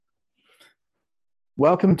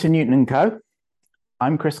Welcome to Newton & Co.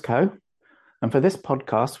 I'm Chris Coe, and for this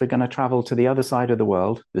podcast, we're going to travel to the other side of the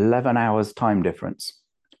world, 11 hours time difference.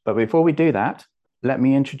 But before we do that, let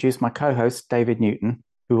me introduce my co-host, David Newton,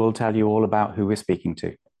 who will tell you all about who we're speaking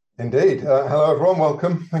to. Indeed. Hello, everyone.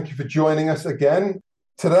 Welcome. Thank you for joining us again.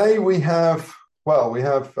 Today we have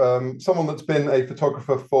someone that's been a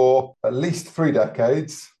photographer for at least 3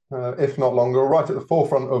 decades, if not longer, right at the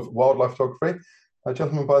forefront of wildlife photography. A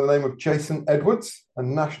gentleman by the name of Jason Edwards, a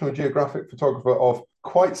National Geographic photographer of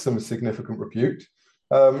quite some significant repute,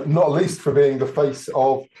 not least for being the face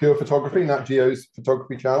of Pure Photography, Nat Geo's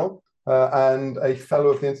photography channel, and a fellow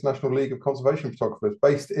of the International League of Conservation Photographers,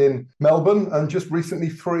 based in Melbourne and just recently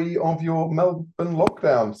free of your Melbourne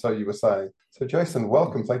lockdown, so you were saying. So Jason,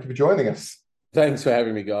 welcome. Thank you for joining us. Thanks for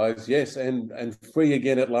having me, guys. Yes, and free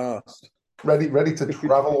again at last. Ready to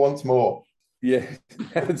travel once more. Yeah,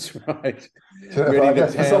 that's right. I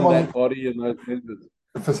guess for someone, that body and those members.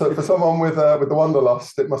 For someone with the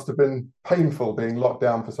wanderlust, it must have been painful being locked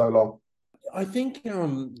down for so long. I think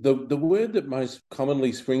the word that most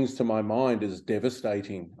commonly springs to my mind is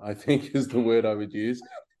devastating, I think is the word I would use.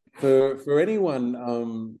 For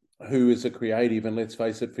anyone who is a creative, and let's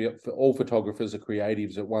face it, for all photographers are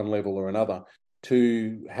creatives at one level or another,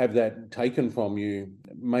 to have that taken from you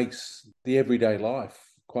makes the everyday life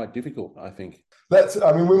quite difficult, I think.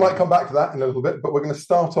 We might come back to that in a little bit, but we're going to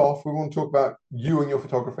start off. We want to talk about you and your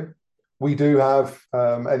photography. We do have,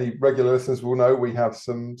 any regular listeners will know, we have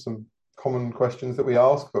some common questions that we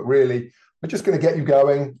ask, but really we're just going to get you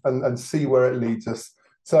going and see where it leads us.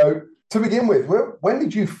 So to begin with, when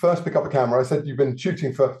did you first pick up a camera? I said you've been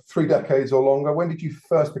shooting for 3 decades or longer. When did you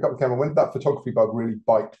first pick up a camera? When did that photography bug really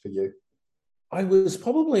bite for you? I was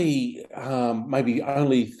probably maybe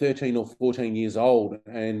only 13 or 14 years old,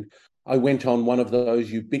 and I went on one of those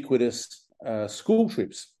ubiquitous school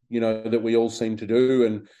trips, that we all seem to do.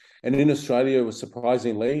 And in Australia, was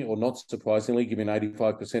surprisingly, or not surprisingly, given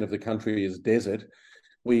 85% of the country is desert,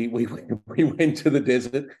 we went to the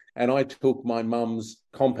desert, and I took my mum's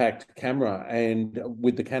compact camera and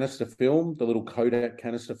with the canister film, the little Kodak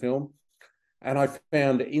canister film, and I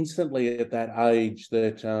found instantly at that age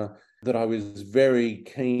that I was very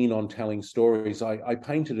keen on telling stories. I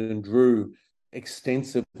painted and drew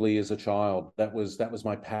extensively as a child. That was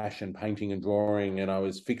my passion, painting and drawing, and I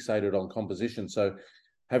was fixated on composition. So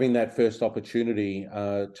having that first opportunity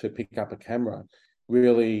to pick up a camera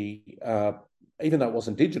really, even though it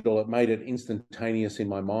wasn't digital, it made it instantaneous in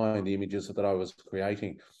my mind, the images that I was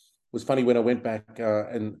creating. It was funny, when I went back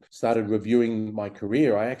and started reviewing my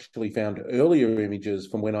career, I actually found earlier images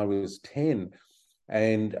from when I was 10.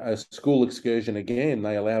 And a school excursion again,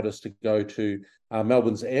 they allowed us to go to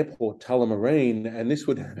Melbourne's airport, Tullamarine, and this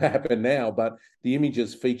would happen now, but the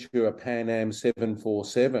images feature a Pan Am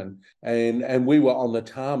 747, and we were on the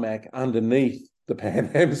tarmac underneath the Pan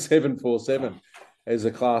Am 747 as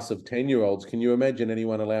a class of 10-year-olds. Can you imagine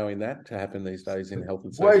anyone allowing that to happen these days in health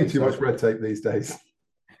and safety? Way too much red tape these days.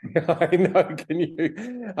 I know. Can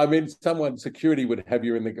you? I mean, security would have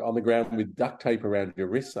you on the ground with duct tape around your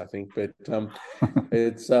wrists, I think. But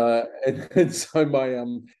it's and so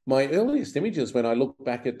my earliest images, when I look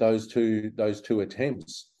back at those two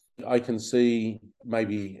attempts, I can see,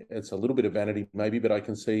 maybe it's a little bit of vanity, maybe, but I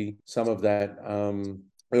can see some of that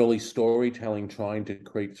early storytelling trying to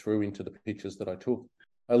creep through into the pictures that I took.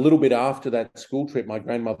 A little bit after that school trip, my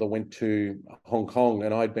grandmother went to Hong Kong,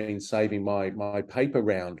 and I'd been saving my paper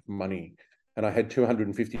round money, and I had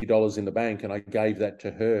 $250 in the bank, and I gave that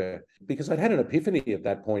to her because I'd had an epiphany at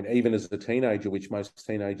that point, even as a teenager, which most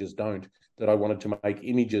teenagers don't, that I wanted to make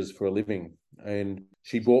images for a living. And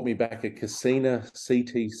she brought me back a Cassina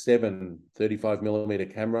CT7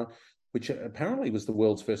 35mm camera, which apparently was the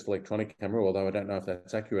world's first electronic camera, although I don't know if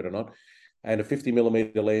that's accurate or not, and a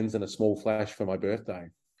 50mm lens and a small flash for my birthday.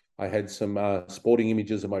 I had some sporting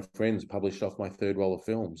images of my friends published off my 3rd roll of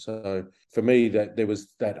film. So for me, that there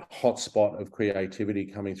was that hot spot of creativity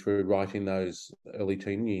coming through right in those early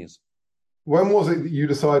teen years. When was it that you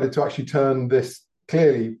decided to actually turn this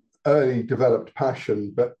clearly early developed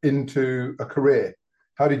passion but into a career?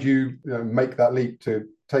 How did you make that leap to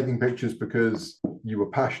taking pictures because you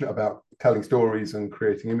were passionate about telling stories and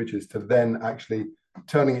creating images, to then actually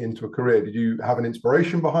turning it into a career? Did you have an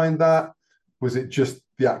inspiration behind that? Was it just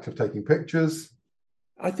the act of taking pictures?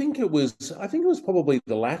 I think it was probably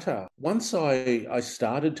the latter. Once I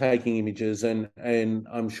started taking images, and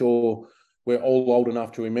I'm sure we're all old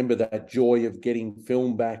enough to remember that joy of getting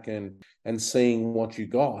film back and seeing what you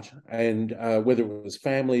got, and whether it was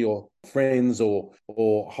family or friends or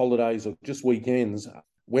holidays or just weekends.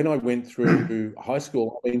 when I went through high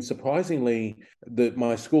school, I mean, surprisingly,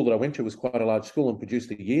 my school that I went to was quite a large school and produced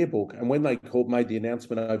a yearbook. And when they made the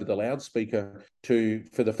announcement over the loudspeaker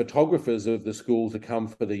for the photographers of the school to come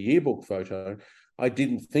for the yearbook photo, I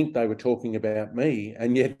didn't think they were talking about me.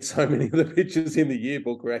 And yet so many of the pictures in the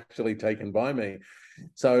yearbook were actually taken by me.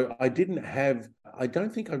 So I don't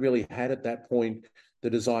think I really had at that point the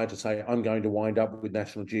desire to say, I'm going to wind up with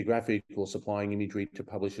National Geographic or supplying imagery to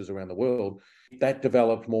publishers around the world. That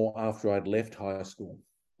developed more after I'd left high school.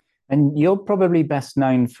 And you're probably best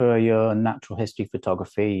known for your natural history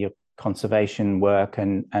photography, your conservation work,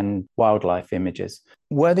 and wildlife images.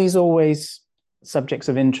 Were these always subjects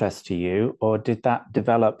of interest to you, or did that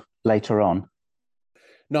develop later on?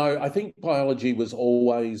 No, I think biology was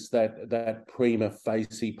always that prima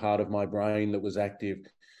facie part of my brain that was active.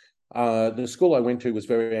 The school I went to was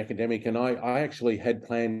very academic, and I actually had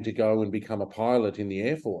planned to go and become a pilot in the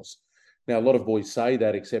Air Force. Now, a lot of boys say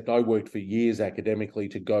that, except I worked for years academically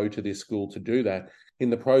to go to this school to do that. In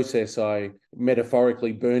the process, I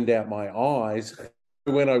metaphorically burned out my eyes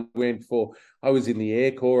when I was in the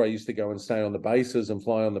Air Corps. I used to go and stay on the bases and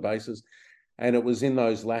fly on the bases. And it was in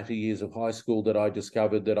those latter years of high school that I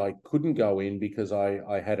discovered that I couldn't go in because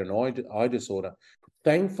I had an eye disorder.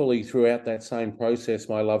 Thankfully, throughout that same process,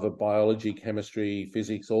 my love of biology, chemistry,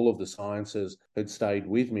 physics, all of the sciences had stayed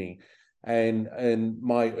with me. And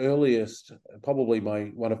my earliest, probably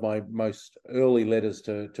one of my most early letters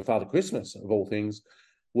to Father Christmas, of all things,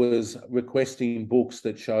 was requesting books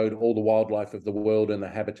that showed all the wildlife of the world and the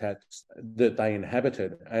habitats that they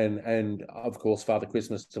inhabited. And of course, Father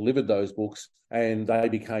Christmas delivered those books, and they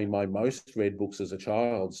became my most read books as a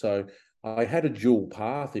child. So I had a dual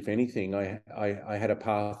path, if anything. I had a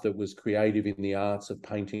path that was creative in the arts of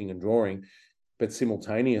painting and drawing, but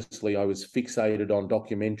simultaneously I was fixated on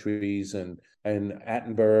documentaries and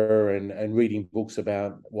Attenborough and reading books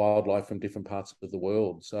about wildlife from different parts of the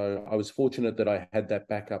world. So I was fortunate that I had that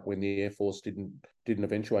backup when the Air Force didn't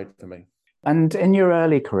eventuate for me. And in your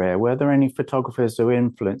early career, were there any photographers who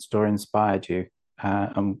influenced or inspired you?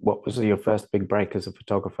 And what was your first big break as a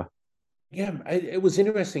photographer? Yeah, it was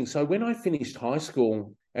interesting. So when I finished high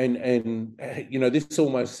school, and this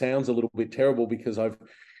almost sounds a little bit terrible because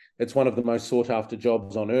it's one of the most sought after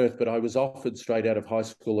jobs on earth, but I was offered straight out of high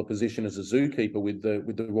school a position as a zookeeper with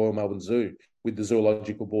the Royal Melbourne Zoo, with the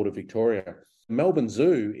Zoological Board of Victoria. Melbourne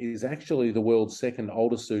Zoo is actually the world's second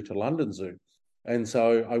oldest zoo to London Zoo. And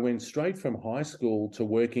so I went straight from high school to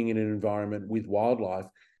working in an environment with wildlife.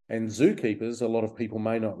 And zookeepers, a lot of people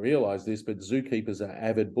may not realise this, but zookeepers are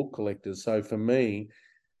avid book collectors. So for me,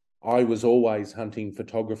 I was always hunting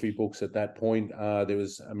photography books at that point. There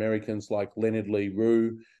was Americans like Leonard Lee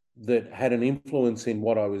Rue that had an influence in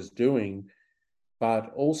what I was doing,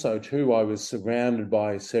 but also too, I was surrounded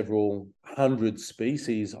by several hundred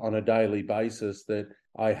species on a daily basis that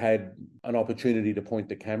I had an opportunity to point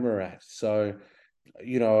the camera at. So,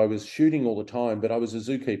 I was shooting all the time, but I was a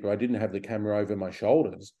zookeeper. I didn't have the camera over my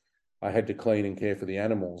shoulders. I had to clean and care for the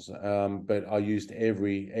animals, but I used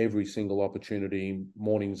every single opportunity,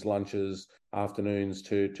 mornings, lunches, afternoons,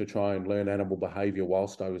 to try and learn animal behaviour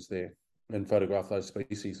whilst I was there and photograph those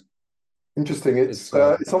species. Interesting. It's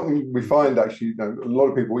something we find actually, a lot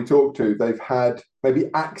of people we talk to, they've had maybe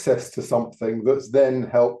access to something that's then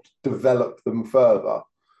helped develop them further,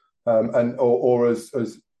 or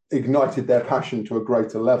has ignited their passion to a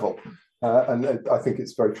greater level. And I think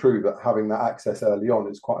it's very true that having that access early on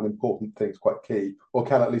is quite an important thing. It's quite key, or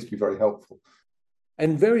can at least be very helpful.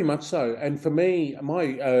 And very much so. And for me,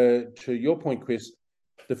 to your point, Chris,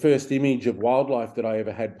 the first image of wildlife that I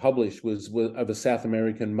ever had published was of a South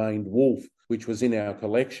American maned wolf, which was in our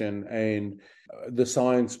collection. And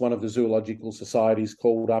one of the zoological societies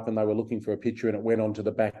called up and they were looking for a picture, and it went onto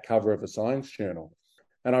the back cover of a science journal.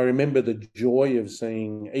 And I remember the joy of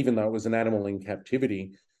seeing, even though it was an animal in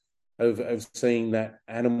captivity, of seeing that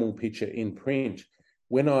animal picture in print.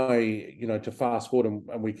 When to fast forward,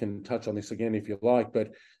 and we can touch on this again if you like,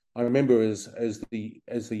 but I remember as the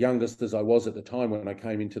youngest as I was at the time when I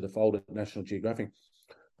came into the fold at National Geographic,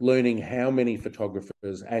 learning how many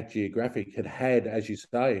photographers at Geographic had, as you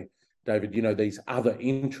say, David, these other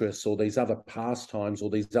interests or these other pastimes or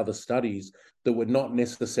these other studies that were not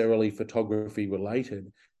necessarily photography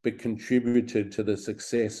related, but contributed to the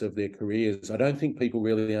success of their careers. I don't think people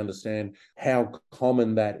really understand how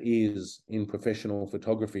common that is in professional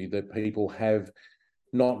photography, that people have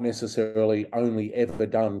not necessarily only ever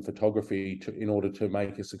done photography in order to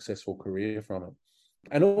make a successful career from it.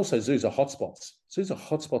 And also zoos are hotspots. Zoos are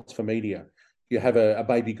hotspots for media. You have a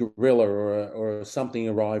baby gorilla or something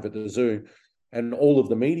arrive at the zoo, and all of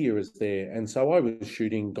the media is there. And so I was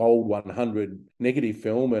shooting gold 100 negative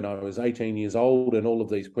film, and I was 18 years old, and all of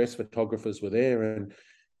these press photographers were there.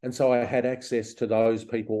 And so I had access to those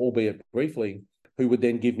people, albeit briefly, who would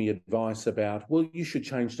then give me advice about, well, you should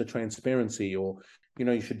change to transparency, or,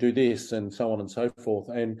 you should do this, and so on and so forth.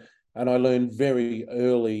 And I learned very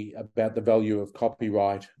early about the value of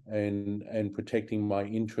copyright and protecting my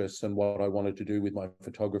interests and what I wanted to do with my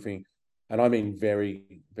photography. And I mean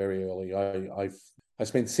very, very early. I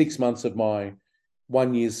spent 6 months of my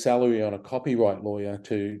 1 year's salary on a copyright lawyer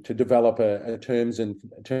to develop a terms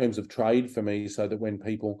of trade for me, so that when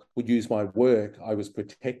people would use my work, I was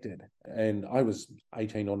protected. And I was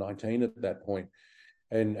 18 or 19 at that point.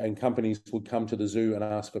 And companies would come to the zoo and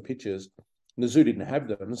ask for pictures. And the zoo didn't have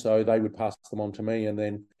them, so they would pass them on to me. And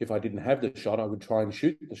then if I didn't have the shot, I would try and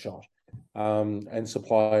shoot the shot and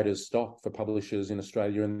supply it as stock for publishers in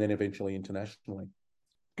Australia and then eventually internationally.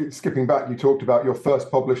 Skipping back, you talked about your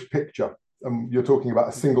first published picture, and you're talking about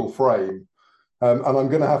a single frame. And I'm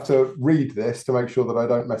going to have to read this to make sure that I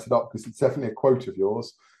don't mess it up, because it's definitely a quote of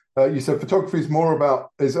yours. You said photography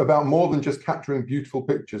is about more than just capturing beautiful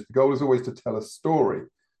pictures. The goal is always to tell a story.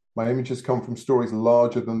 My images come from stories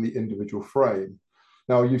larger than the individual frame.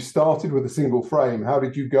 Now, you started with a single frame. How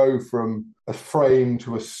did you go from a frame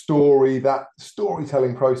to a story? That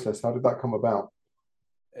storytelling process, how did that come about?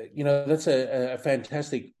 That's a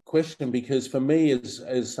fantastic question, because for me,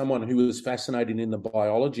 as someone who was fascinated in the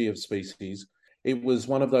biology of species, it was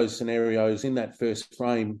one of those scenarios. In that first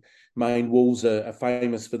frame, Maine wolves are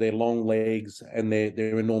famous for their long legs and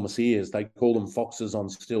their enormous ears. They call them foxes on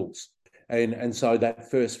stilts. And so that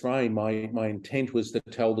first frame, my intent was to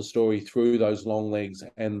tell the story through those long legs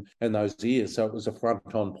and those ears. So it was a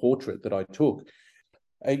front-on portrait that I took.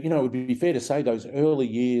 It would be fair to say those early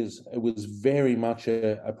years, it was very much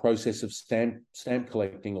a process of stamp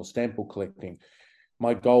collecting or stamp collecting.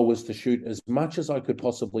 My goal was to shoot as much as I could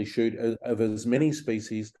possibly shoot of as many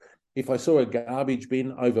species. If I saw a garbage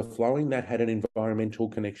bin overflowing, that had an environmental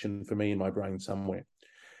connection for me in my brain somewhere.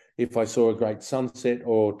 If I saw a great sunset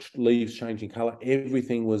or leaves changing colour,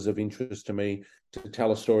 everything was of interest to me to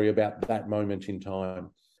tell a story about that moment in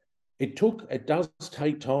time. It does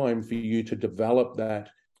take time for you to develop that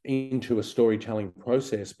into a storytelling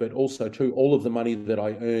process, but also too, all of the money that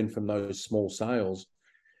I earned from those small sales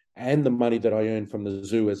and the money that I earned from the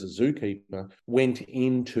zoo as a zookeeper went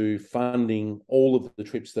into funding all of the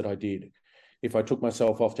trips that I did. If I took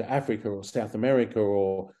myself off to Africa or South America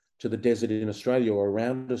or to the desert in Australia or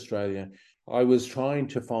around Australia, I was trying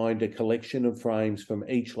to find a collection of frames from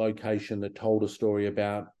each location that told a story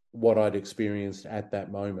about what I'd experienced at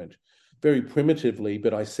that moment. Very primitively,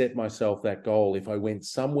 but I set myself that goal. If I went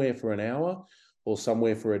somewhere for an hour or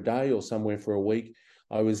somewhere for a day or somewhere for a week,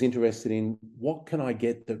 I was interested in what can I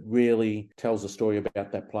get that really tells a story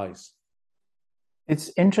about that place.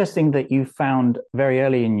 It's interesting that you found very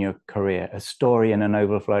early in your career a story in an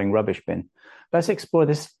overflowing rubbish bin. Let's explore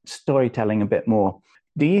this storytelling a bit more.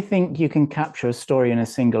 Do you think you can capture a story in a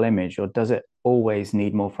single image, or does it always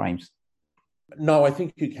need more frames? No, I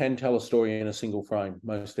think you can tell a story in a single frame,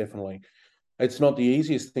 most definitely. It's not the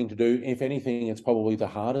easiest thing to do. If anything, it's probably the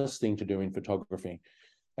hardest thing to do in photography.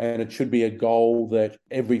 And it should be a goal that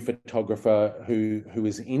every photographer who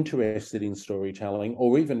is interested in storytelling,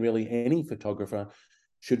 or even really any photographer,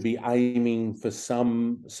 should be aiming for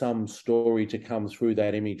some story to come through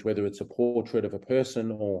that image, whether it's a portrait of a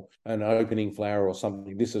person or an opening flower or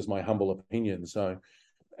something. This is my humble opinion.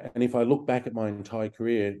 And if I look back at my entire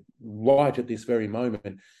career, right at this very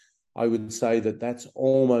moment, I would say that that's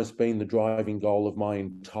almost been the driving goal of my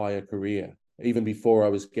entire career. Even before I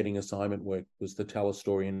was getting assignment work, was to tell a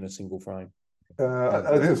story in a single frame. I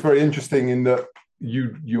think it's very interesting in that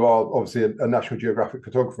you are obviously a National Geographic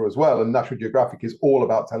photographer as well, and National Geographic is all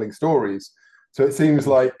about telling stories. So it seems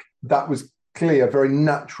like that was clearly a very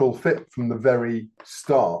natural fit from the very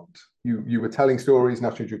start. You were telling stories.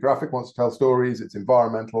 National Geographic wants to tell stories. It's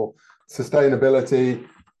environmental, sustainability,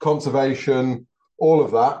 conservation, all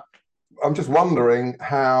of that. I'm just wondering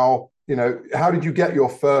how did you get your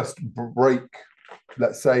first break,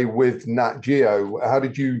 let's say, with Nat Geo? How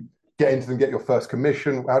did you get into them, get your first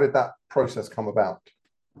commission? How did that process come about?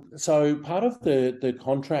 So part of the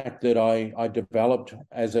contract that I developed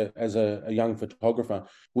as a young photographer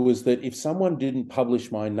was that if someone didn't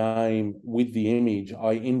publish my name with the image,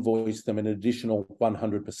 I invoiced them an additional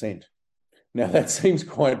 100%. Now, that seems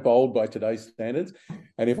quite bold by today's standards.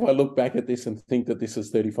 And if I look back at this and think that this is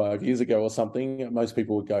 35 years ago or something, most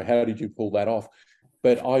people would go, how did you pull that off?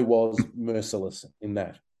 But I was merciless in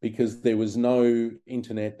that, because there was no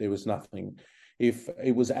internet, there was nothing. If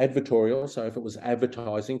it was advertorial, so if it was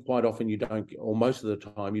advertising, quite often you don't, or most of the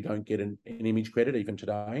time you don't get an image credit even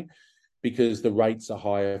today, because the rates are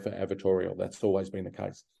higher for advertorial. That's always been the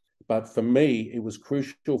case. But for me, it was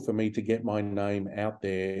crucial for me to get my name out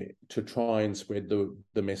there to try and spread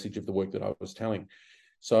the message of the work that I was telling.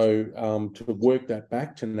 So to work that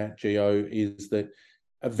back to Nat Geo is that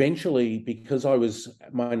eventually, because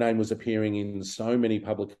my name was appearing in so many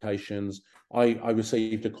publications, I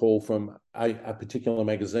received a call from a particular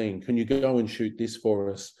magazine. Can you go and shoot this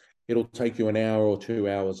for us? It'll take you an hour or 2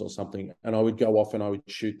 hours or something. And I would go off and I would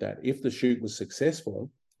shoot that. If the shoot was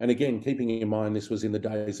successful, and again, keeping in mind this was in the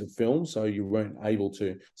days of film, so you weren't able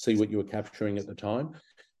to see what you were capturing at the time.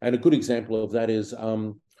 And a good example of that is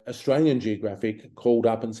Australian Geographic called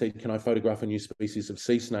up and said, can I photograph a new species of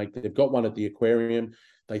sea snake? They've got one at the aquarium.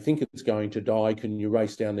 They think it's going to die. Can you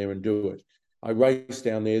race down there and do it? I raced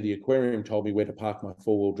down there. The aquarium told me where to park my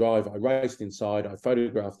four-wheel drive. I raced inside. I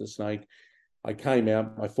photographed the snake. I came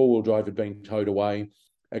out. My four-wheel drive had been towed away.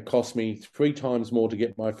 It cost me 3 times more to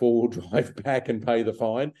get my four-wheel drive back and pay the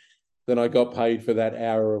fine than I got paid for that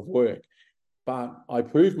hour of work. But I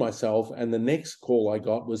proved myself, and the next call I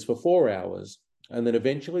got was for 4 hours. And then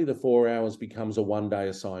eventually the 4 hours becomes a one-day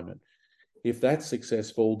assignment. If that's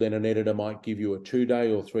successful, then an editor might give you a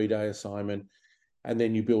 2-day or 3-day assignment, and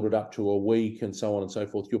then you build it up to a week and so on and so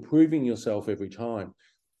forth. You're proving yourself every time.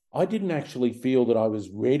 I didn't actually feel that I was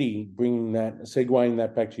ready, segueing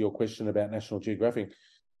that back to your question about National Geographic.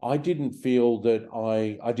 I didn't feel that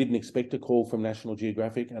I didn't expect a call from National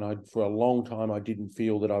Geographic, and for a long time I didn't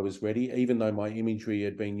feel that I was ready, even though my imagery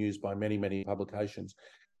had been used by many, many publications.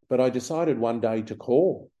 But I decided one day to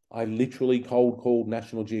call. I literally cold called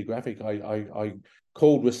National Geographic. I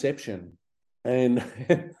called reception, and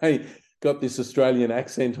I got this Australian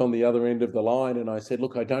accent on the other end of the line. And I said,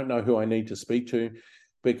 look, I don't know who I need to speak to,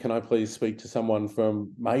 but can I please speak to someone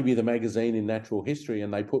from maybe the magazine in natural history?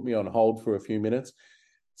 And they put me on hold for a few minutes,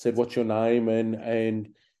 said, what's your name? And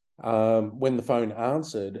when the phone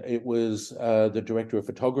answered, it was the director of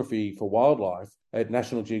photography for wildlife at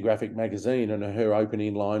National Geographic magazine, and her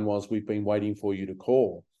opening line was, we've been waiting for you to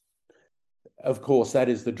call. Of course, that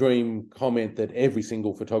is the dream comment that every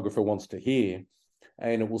single photographer wants to hear,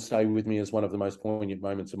 and it will stay with me as one of the most poignant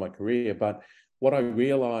moments of my career. But what I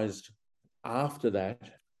realised after that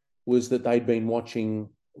was that they'd been watching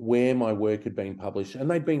where my work had been published,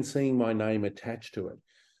 and they'd been seeing my name attached to it.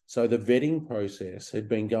 So the vetting process had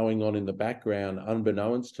been going on in the background,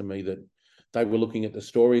 unbeknownst to me, that they were looking at the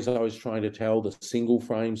stories I was trying to tell, the single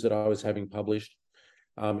frames that I was having published,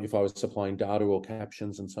 if I was supplying data or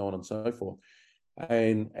captions and so on and so forth.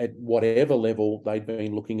 And at whatever level, they'd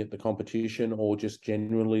been looking at the competition or just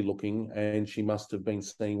generally looking, and she must have been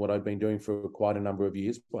seeing what I'd been doing for quite a number of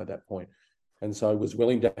years by that point. And so I was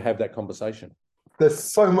willing to have that conversation. There's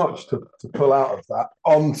so much to pull out of that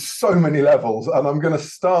on so many levels. And I'm going to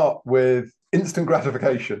start with instant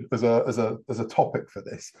gratification as a topic for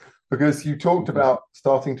this, because you talked about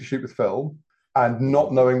starting to shoot with film and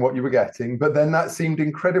not knowing what you were getting, but then that seemed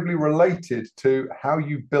incredibly related to how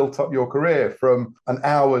you built up your career from an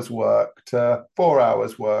hour's work to 4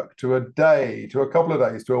 hours work to a day to a couple of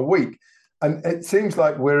days to a week. And it seems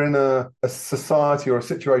like we're in a society or a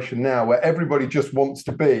situation now where everybody just wants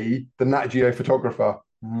to be the Nat Geo photographer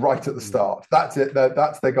right at the start. That's it.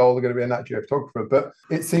 That's their goal. They're going to be a Nat Geo photographer. But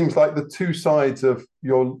it seems like the two sides of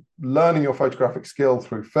your learning your photographic skill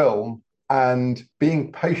through film and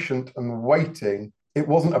being patient and waiting, it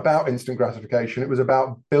wasn't about instant gratification. It was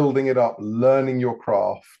about building it up, learning your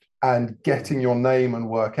craft and getting your name and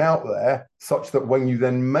work out there such that when you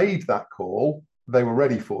then made that call, they were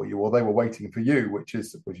ready for you, or they were waiting for you, which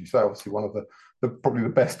is, as you say, obviously one of the probably the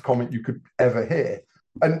best comment you could ever hear.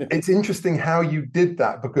 And it's interesting how you did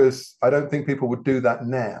that, because I don't think people would do that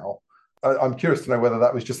now. I'm curious to know whether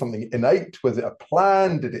that was just something innate. Was it a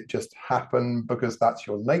plan? Did it just happen because that's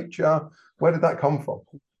your nature? Where did that come from?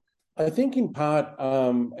 I think in part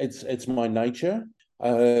it's my nature,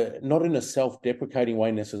 not in a self-deprecating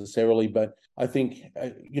way necessarily, but I think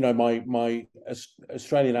my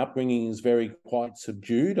Australian upbringing is very quite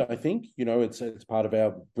subdued. I think it's part of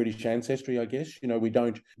our British ancestry, I guess.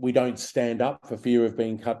 We don't stand up for fear of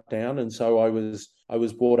being cut down, and so I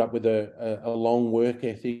was brought up with a long work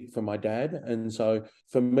ethic from my dad, and so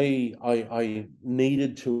for me, I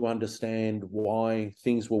needed to understand why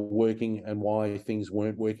things were working and why things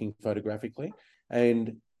weren't working photographically,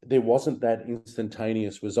 and there wasn't that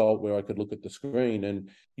instantaneous result where I could look at the screen and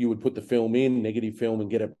you would put the film in, negative film, and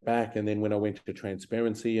get it back. And then when I went to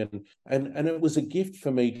transparency, and it was a gift for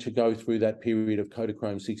me to go through that period of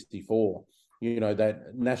Kodachrome 64.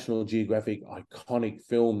 that National Geographic iconic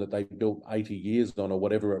film that they built 80 years on or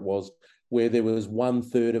whatever it was, where there was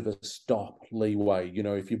 1/3 of a stop leeway.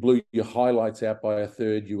 If you blew your highlights out by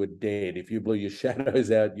 1/3, you were dead. If you blew your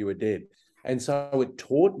shadows out, you were dead. And so it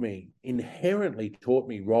inherently taught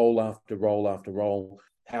me roll after roll after roll,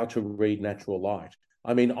 how to read natural light.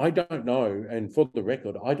 I mean, I don't know, and for the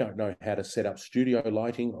record, I don't know how to set up studio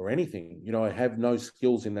lighting or anything. I have no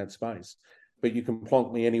skills in that space. But you can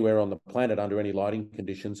plonk me anywhere on the planet under any lighting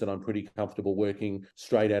conditions, and I'm pretty comfortable working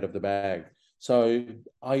straight out of the bag. So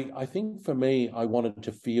I think for me, I wanted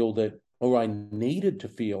to feel that, or I needed to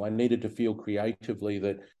feel creatively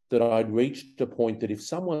that I'd reached a point that if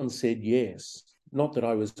someone said yes, not that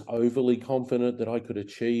I was overly confident that I could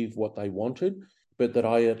achieve what they wanted, but that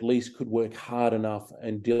I at least could work hard enough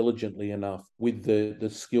and diligently enough with the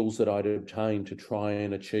skills that I'd obtained to try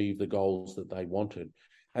and achieve the goals that they wanted.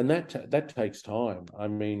 And that takes time. I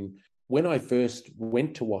mean, when I first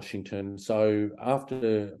went to Washington, so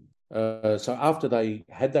after they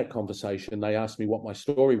had that conversation, they asked me what my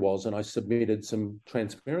story was, and I submitted some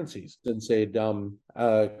transparencies and said,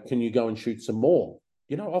 can you go and shoot some more,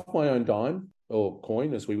 off my own dime or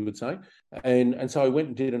coin, as we would say. And so I went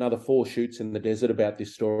and did another 4 shoots in the desert about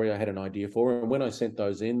this story I had an idea for. And when I sent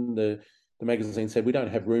those in, the magazine said, we don't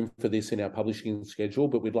have room for this in our publishing schedule,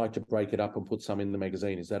 but we'd like to break it up and put some in the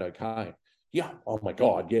magazine. Is that okay? Yeah. Oh my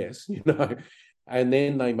God, yes. And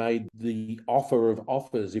then they made the offer of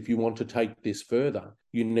offers. If you want to take this further,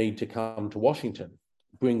 you need to come to Washington.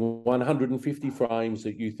 Bring 150 frames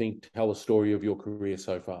that you think tell a story of your career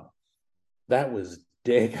so far. That was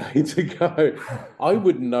decades ago. I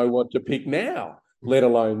wouldn't know what to pick now, let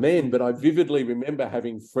alone then. But I vividly remember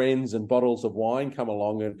having friends and bottles of wine come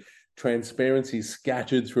along and transparencies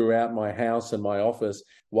scattered throughout my house and my office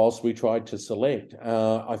whilst we tried to select.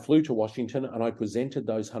 I flew to Washington and I presented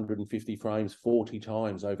those 150 frames 40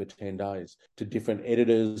 times over 10 days to different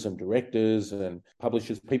editors and directors and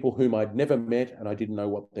publishers, people whom I'd never met and I didn't know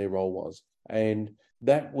what their role was. And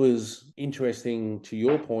that was interesting to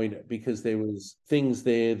your point, because there was things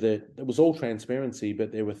there that it was all transparency,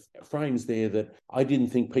 but there were frames there that I didn't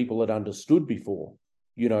think people had understood before.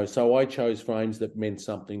 So I chose frames that meant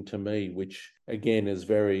something to me, which again is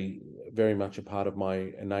very, very much a part of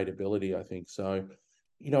my innate ability, I think. So,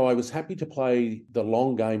 I was happy to play the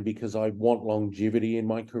long game because I want longevity in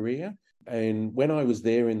my career. And when I was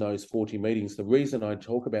there in those 40 meetings, the reason I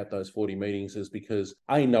talk about those 40 meetings is because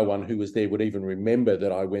no one who was there would even remember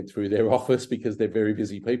that I went through their office because they're very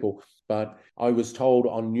busy people. But I was told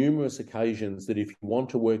on numerous occasions that if you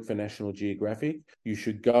want to work for National Geographic, you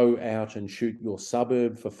should go out and shoot your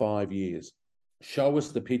suburb for 5 years. Show us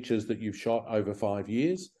the pictures that you've shot over 5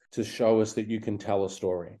 years to show us that you can tell a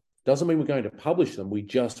story. Doesn't mean we're going to publish them. We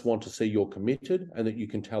just want to see you're committed and that you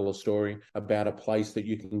can tell a story about a place that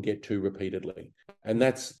you can get to repeatedly. And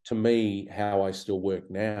that's, to me, how I still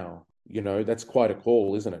work now. That's quite a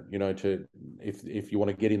call, isn't it? If you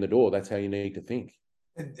want to get in the door, that's how you need to think.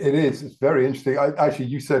 It is. It's very interesting.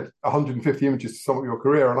 You said 150 images to sum up your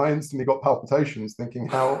career, and I instantly got palpitations thinking,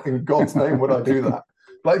 how in God's name would I do that?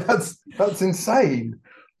 Like, that's insane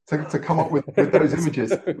to come up with those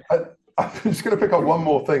images. I'm just going to pick up one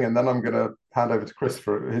more thing, and then I'm going to hand over to Chris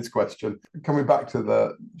for his question. Coming back to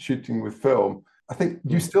the shooting with film, I think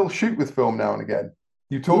you still shoot with film now and again.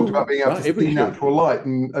 You talked about being able to see natural light,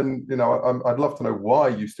 and I'd love to know why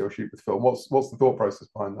you still shoot with film. What's the thought process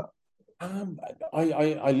behind that?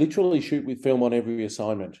 I literally shoot with film on every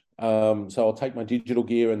assignment. So I'll take my digital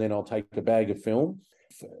gear and then I'll take a bag of film.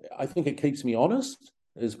 I think it keeps me honest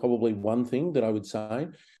is probably one thing that I would say.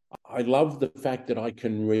 I love the fact that I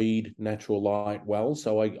can read natural light well,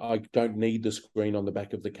 so I don't need the screen on the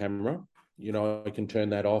back of the camera. I can turn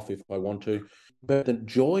that off if I want to. But the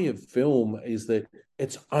joy of film is that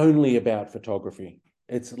it's only about photography.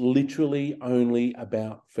 It's literally only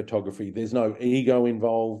about photography. There's no ego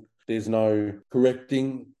involved. There's no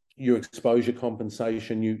correcting your exposure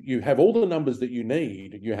compensation. You have all the numbers that you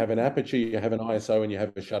need. You have an aperture, you have an ISO, and you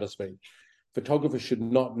have a shutter speed. Photographers should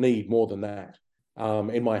not need more than that.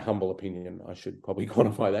 In my humble opinion, I should probably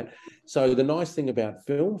quantify that. So the nice thing about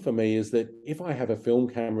film for me is that if I have a film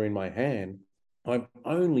camera in my hand, I'm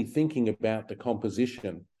only thinking about the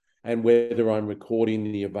composition and whether I'm recording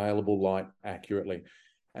the available light accurately.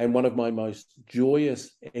 And one of my most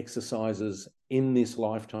joyous exercises in this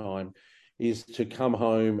lifetime is to come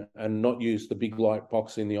home and not use the big light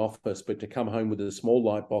box in the office, but to come home with a small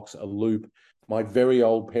light box, a loop, my very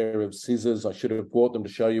old pair of scissors. I should have brought them to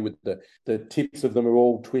show you, with the tips of them are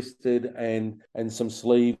all twisted, and some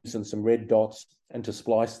sleeves and some red dots, and to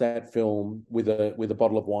splice that film with a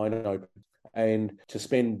bottle of wine open. and to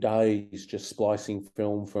spend days just splicing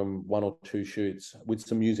film from one or two shoots with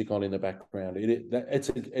some music on in the background.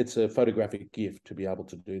 It's a photographic gift to be able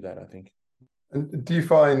to do that, I think. And do you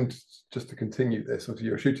find, just to continue this, obviously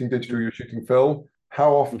you're shooting digital, you're shooting film,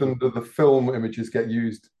 how often do the film images get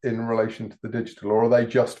used in relation to the digital, or are they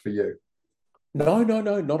just for you? No,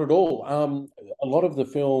 not at all. A lot of the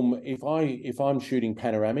film, if I'm shooting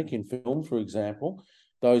panoramic in film, for example,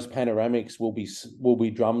 those panoramics will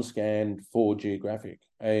be drum scanned for geographic,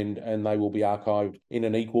 and they will be archived in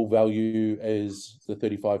an equal value as the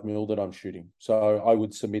 35mm that I'm shooting. So I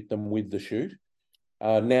would submit them with the shoot.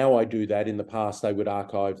 Now I do that. In the past, they would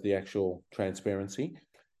archive the actual transparency.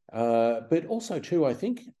 But also too, I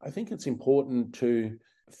think it's important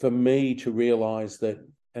for me to realize that,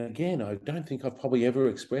 and again, I don't think I've probably ever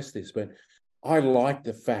expressed this, but I like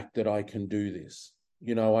the fact that I can do this.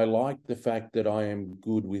 I like the fact that I am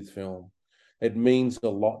good with film. It means a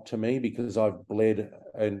lot to me because I've bled,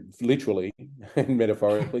 and literally and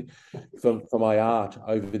metaphorically, for my art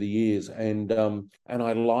over the years, and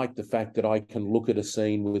I like the fact that I can look at a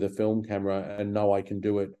scene with a film camera and know I can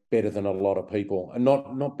do it better than a lot of people, and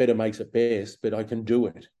not better makes it best, but I can do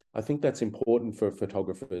it. I think that's important for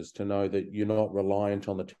photographers to know that you're not reliant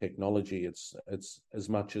on the technology. It's as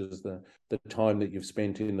much as the time that you've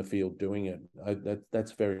spent in the field doing it.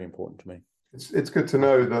 That's very important to me. It's good to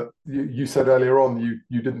know that you said earlier on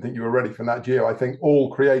you didn't think you were ready for Nat Geo. I think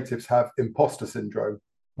all creatives have imposter syndrome,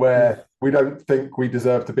 where we don't think we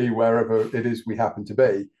deserve to be wherever it is we happen to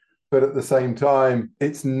be. But at the same time,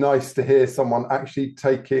 it's nice to hear someone actually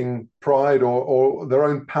taking pride or their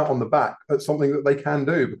own pat on the back at something that they can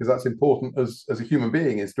do, because that's important as a human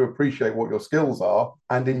being, is to appreciate what your skills are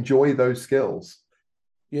and enjoy those skills.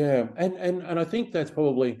 Yeah, and I think that's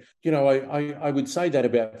probably, I would say that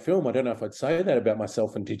about film. I don't know if I'd say that about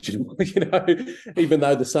myself and digital, even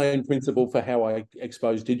though the same principle for how I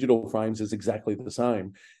expose digital frames is exactly the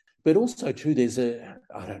same. But also too,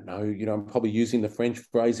 I don't know, I'm probably using the French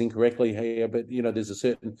phrase incorrectly here, but, there's a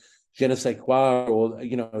certain je ne sais quoi, or,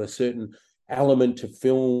 a certain element to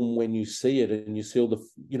film when you see it, and you see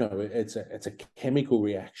it's a chemical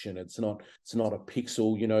reaction. It's not a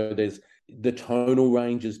pixel. There's the tonal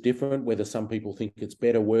range is different, whether some people think it's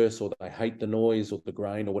better, worse, or they hate the noise or the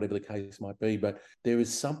grain or whatever the case might be. But there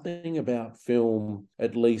is something about film,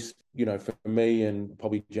 at least, for me and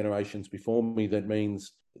probably generations before me, that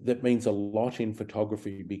means a lot in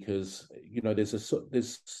photography, because,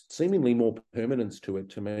 there's seemingly more permanence to it,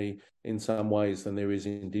 to me, in some ways, than there is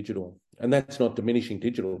in digital. And that's not diminishing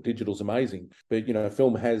digital. Digital's amazing. But,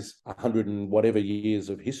 film has 100 and whatever years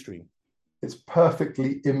of history. It's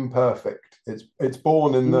perfectly imperfect. It's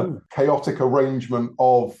born in the chaotic arrangement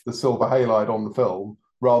of the silver halide on the film,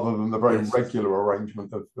 rather than the very regular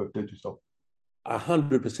arrangement of digital.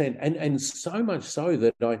 100%, and so much so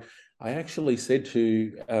that I actually said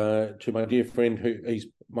to my dear friend, he's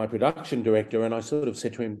my production director, and I sort of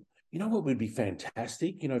said to him, what would be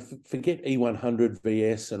fantastic? Forget E100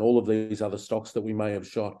 VS and all of these other stocks that we may have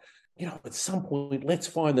shot. At some point, let's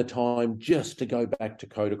find the time just to go back to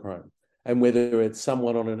Kodachrome. And whether it's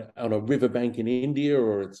someone on a riverbank in India,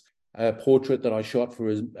 or it's a portrait that I shot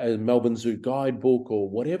for a Melbourne Zoo guidebook, or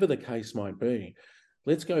whatever the case might be,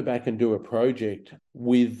 let's go back and do a project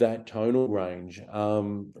with that tonal range,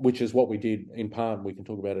 which is what we did in part. We can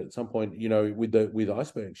talk about it at some point, with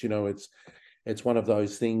icebergs. It's one of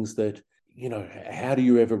those things that, how do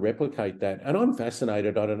you ever replicate that? And I'm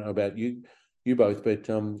fascinated. I don't know about you both, but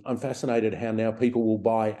I'm fascinated how now people will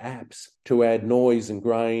buy apps to add noise and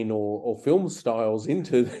grain or film styles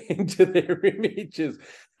into their images.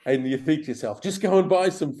 And you think to yourself, just go and buy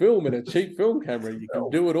some film and a cheap film camera. You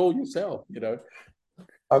can do it all yourself,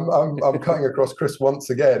 I'm cutting across Chris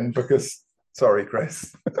once again, because, sorry,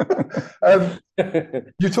 Chris.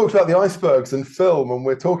 You talked about the icebergs and film, and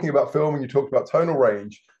we're talking about film, and you talked about tonal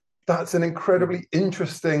range. That's an incredibly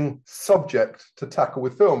interesting subject to tackle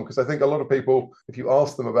with film, because I think a lot of people, if you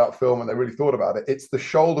ask them about film and they really thought about it, it's the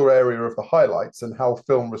shoulder area of the highlights and how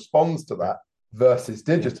film responds to that versus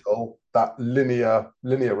digital, that linear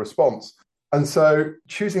response. And so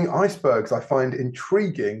choosing icebergs, I find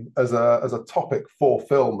intriguing as a topic for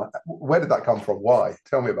film. Where did that come from? Why?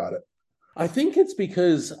 Tell me about it. I think it's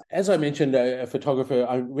because, as I mentioned, a photographer,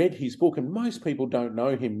 I read his book, and most people don't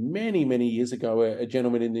know him. Many, many years ago, a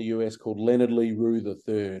gentleman in the US called Leonard Lee Rue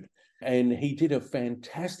III. And he did a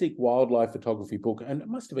fantastic wildlife photography book, and it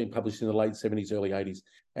must have been published in the late 70s, early 80s.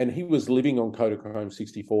 And he was living on Kodachrome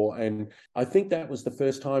 64. And I think that was the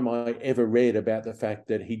first time I ever read about the fact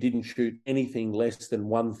that he didn't shoot anything less than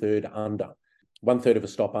 1/3 under, 1/3 of a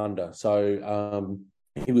stop under. So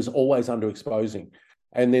he was always underexposing.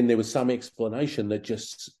 And then there was some explanation that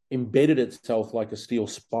just embedded itself like a steel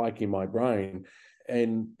spike in my brain.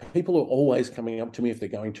 And people are always coming up to me if they're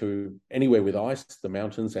going to anywhere with ice, the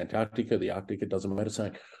mountains, Antarctica, the Arctic, it doesn't matter,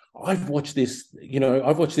 saying, I've watched this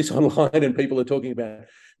online, and people are talking about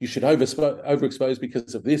you should overexpose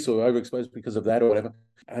because of this or overexpose because of that or whatever.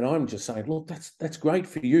 And I'm just saying, look, that's great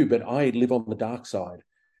for you, but I live on the dark side.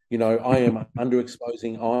 I am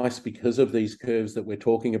underexposing ice because of these curves that we're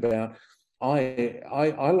talking about.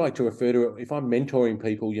 I like to refer to it, if I'm mentoring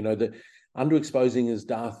people, that underexposing is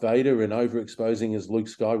Darth Vader and overexposing is Luke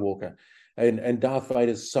Skywalker. And Darth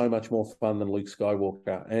Vader is so much more fun than Luke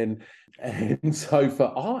Skywalker. And so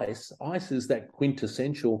for ice is that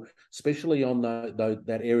quintessential, especially on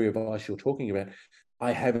that area of ice you're talking about.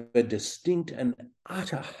 I have a distinct and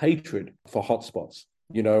utter hatred for hotspots.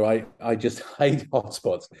 I just hate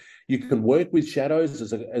hotspots. You can work with shadows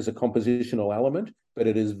as a compositional element, but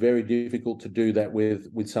it is very difficult to do that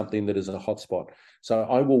with something that is a hotspot. So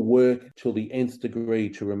I will work till the nth degree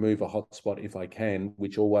to remove a hotspot if I can,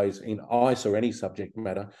 which always in ice or any subject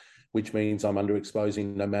matter, which means I'm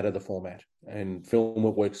underexposing no matter the format. And film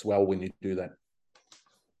works well when you do that.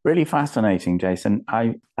 Really fascinating, Jason.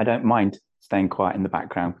 I don't mind staying quiet in the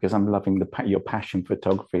background because I'm loving your passion for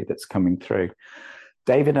photography that's coming through.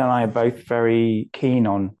 David and I are both very keen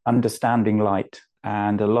on understanding light,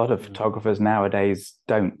 and a lot of photographers nowadays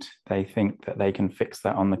don't. They think that they can fix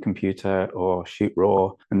that on the computer or shoot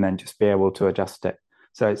raw and then just be able to adjust it.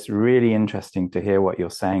 So it's really interesting to hear what you're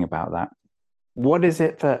saying about that. What is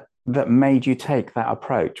it that made you take that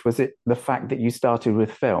approach? Was it the fact that you started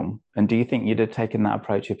with film? And do you think you'd have taken that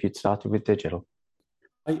approach if you'd started with digital?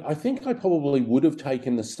 I think I probably would have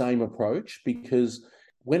taken the same approach, because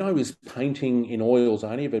when I was painting in oils,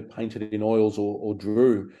 I only ever painted in oils or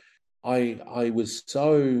drew. I was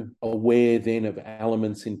so aware then of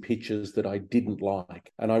elements in pictures that I didn't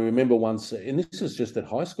like. And I remember once, and this is just at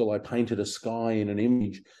high school, I painted a sky in an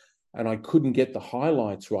image and I couldn't get the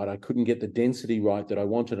highlights right. I couldn't get the density right that I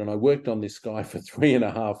wanted. And I worked on this sky for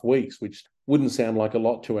 3.5 weeks, which wouldn't sound like a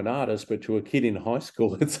lot to an artist, but to a kid in high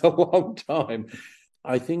school, it's a long time.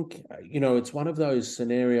 I think, it's one of those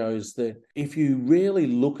scenarios that if you really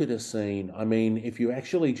look at a scene, I mean, if you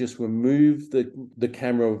actually just remove the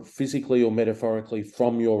camera physically or metaphorically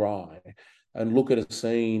from your eye and look at a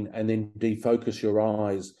scene and then defocus your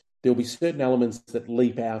eyes, there'll be certain elements that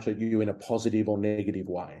leap out at you in a positive or negative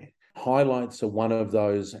way. Highlights are one of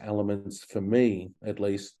those elements for me, at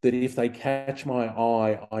least, that if they catch my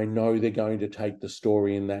eye, I know they're going to take the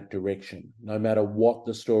story in that direction, no matter what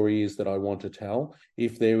the story is that I want to tell.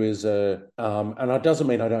 If there is and it doesn't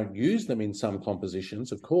mean I don't use them in some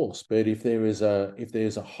compositions, of course, but if there's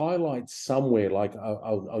a highlight somewhere, like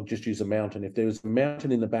I'll just use a mountain. If there's a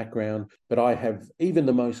mountain in the background, but I have even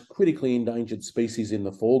the most critically endangered species in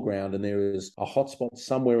the foreground, and there is a hotspot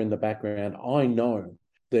somewhere in the background, I know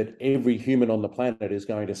that every human on the planet is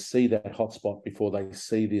going to see that hotspot before they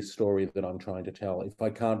see this story that I'm trying to tell. If I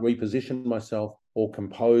can't reposition myself or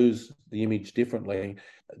compose the image differently,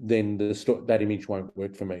 then that image won't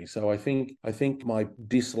work for me. So I think my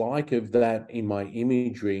dislike of that in my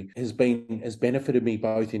imagery has benefited me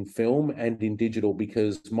both in film and in digital,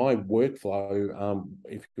 because my workflow,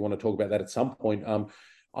 if you want to talk about that at some point,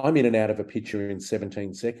 I'm in and out of a picture in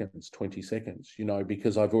 17 seconds, 20 seconds,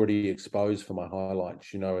 because I've already exposed for my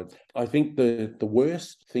highlights. I think the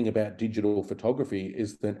worst thing about digital photography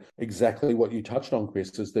is that exactly what you touched on,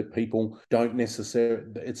 Chris, is that people don't necessarily,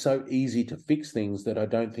 it's so easy to fix things that I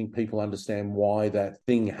don't think people understand why that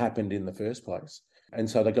thing happened in the first place. And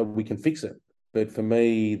so they go, we can fix it. But for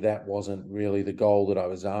me, that wasn't really the goal that I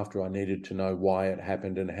was after. I needed to know why it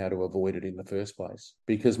happened and how to avoid it in the first place,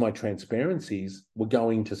 because my transparencies were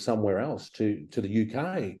going to somewhere else, to the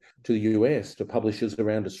UK, to the US, to publishers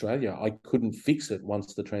around Australia. I couldn't fix it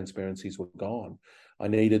once the transparencies were gone. I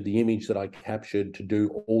needed the image that I captured to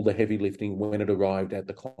do all the heavy lifting when it arrived at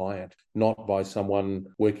the client, not by someone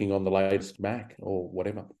working on the latest Mac or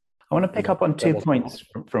whatever. I want to pick up on 2 points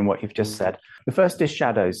from what you've just said. The first is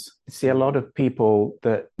shadows. I see a lot of people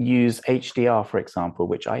that use HDR, for example,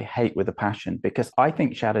 which I hate with a passion, because I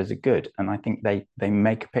think shadows are good and I think they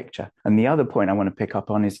make a picture. And the other point I want to pick up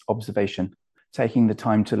on is observation, taking the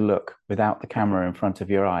time to look without the camera in front of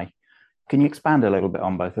your eye. Can you expand a little bit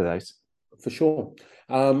on both of those? For sure.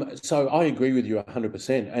 So I agree with you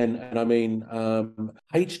 100%. And I mean,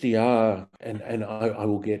 HDR, and I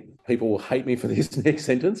will get, people will hate me for this next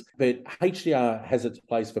sentence, but HDR has its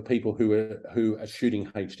place for people who are shooting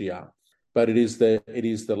HDR. But it is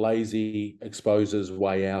the lazy exposer's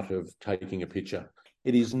way out of taking a picture.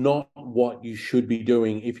 It is not what you should be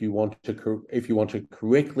doing if you want to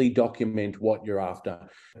correctly document what you're after.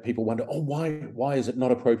 People wonder, oh, why is it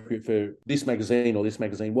not appropriate for this magazine or this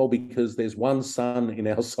magazine? Well, because there's one sun in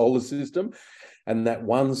our solar system, and that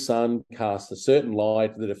one sun casts a certain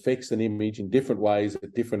light that affects an image in different ways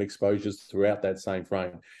at different exposures throughout that same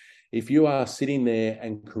frame. If you are sitting there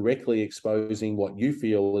and correctly exposing what you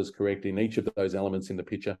feel is correct in each of those elements in the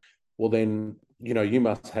picture, well, then, you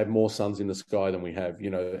must have more suns in the sky than we have.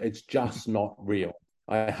 It's just not real.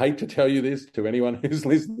 I hate to tell you this to anyone who's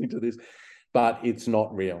listening to this, but it's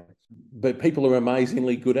not real. But people are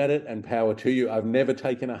amazingly good at it, and power to you. I've never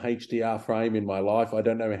taken a HDR frame in my life. I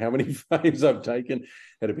don't know how many frames I've taken.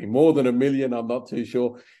 It'd be more than 1 million. I'm not too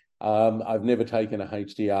sure. I've never taken a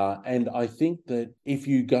HDR. And I think that if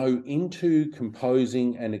you go into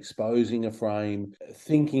composing and exposing a frame,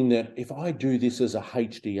 thinking that if I do this as a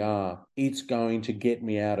HDR, it's going to get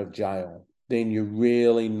me out of jail, then you're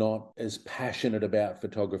really not as passionate about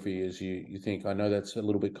photography as you think. I know that's a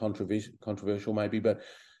little bit controversial maybe, but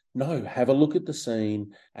no, have a look at the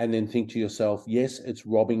scene and then think to yourself, yes, it's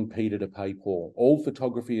robbing Peter to pay Paul. All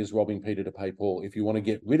photography is robbing Peter to pay Paul. If you want to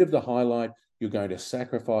get rid of the highlight, you're going to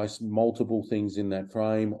sacrifice multiple things in that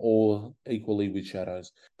frame, or equally with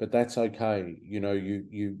shadows. But that's okay.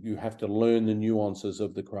 You have to learn the nuances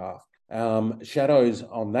of the craft. Shadows,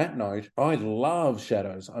 on that note, I love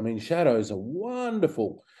shadows. I mean, shadows are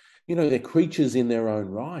wonderful. They're creatures in their own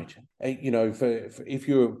right. For if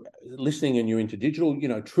you're listening and you're into digital,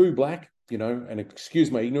 true black, and excuse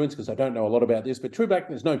my ignorance because I don't know a lot about this, but true black,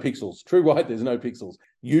 there's no pixels. True white, there's no pixels.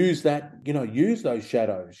 Use that, use those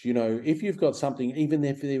shadows. If you've got something, even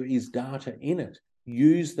if there is data in it,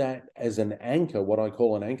 use that as an anchor, what I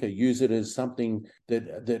call an anchor. Use it as something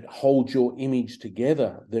that holds your image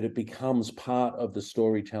together, that it becomes part of the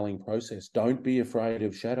storytelling process. Don't be afraid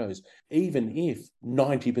of shadows, even if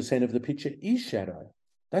 90% of the picture is shadow.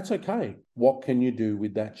 That's okay. What can you do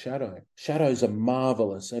with that shadow? Shadows are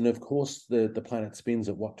marvelous. And of course, the planet spins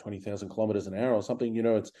at 20,000 kilometers an hour or something.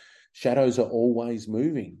 Shadows are always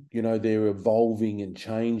moving. They're evolving and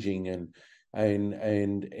changing and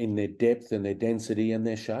in their depth and their density and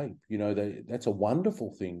their shape. That's a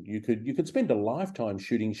wonderful thing. You could spend a lifetime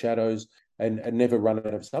shooting shadows and never run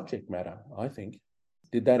out of subject matter, I think.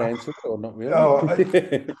 Did that answer it or not really?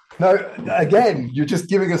 No, again, you're just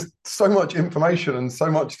giving us so much information and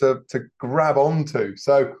so much to grab onto.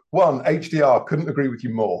 So, one, HDR, couldn't agree with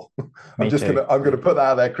you more. I'm going to put that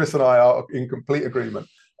out there. Chris and I are in complete agreement.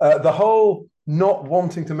 The whole not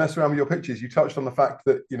wanting to mess around with your pictures, you touched on the fact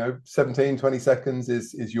that 17, 20 seconds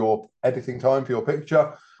is your editing time for your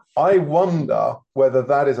picture. I wonder whether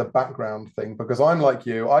that is a background thing, because I'm like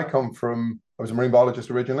you. I was a marine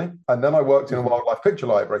biologist originally, and then I worked in a wildlife picture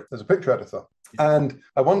library as a picture editor. And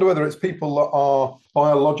I wonder whether it's people that are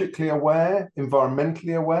biologically aware,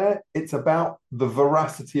 environmentally aware. It's about the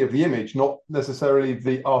veracity of the image, not necessarily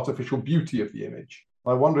the artificial beauty of the image.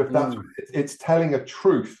 I wonder if that's it's telling a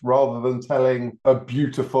truth rather than telling a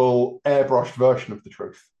beautiful airbrushed version of the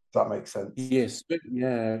truth. If that makes sense. Yes,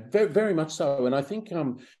 yeah, very, very much so. And I think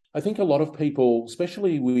a lot of people,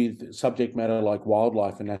 especially with subject matter like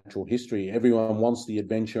wildlife and natural history, everyone wants the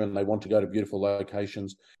adventure and they want to go to beautiful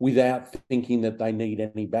locations without thinking that they need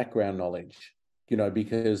any background knowledge,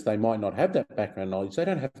 because they might not have that background knowledge. They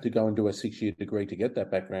don't have to go and do a 6-year degree to get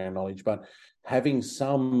that background knowledge, but having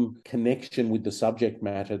some connection with the subject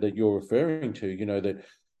matter that you're referring to, that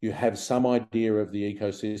you have some idea of the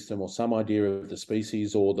ecosystem or some idea of the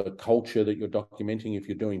species or the culture that you're documenting if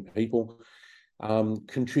you're doing people,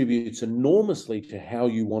 contributes enormously to how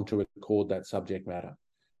you want to record that subject matter.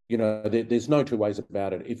 There's no two ways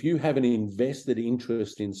about it. If you have an invested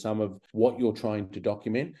interest in some of what you're trying to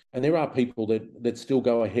document, and there are people that still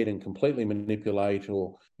go ahead and completely manipulate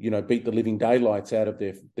or, beat the living daylights out of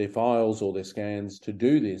their files or their scans to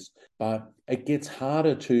do this, but it gets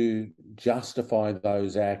harder to justify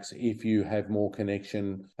those acts if you have more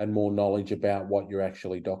connection and more knowledge about what you're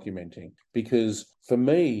actually documenting. Because for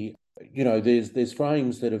me, there's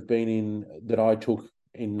frames that have been that I took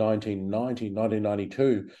in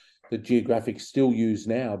 1992 that Geographic still use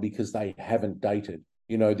now because they haven't dated.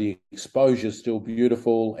 The exposure's still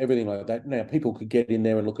beautiful, everything like that. Now, people could get in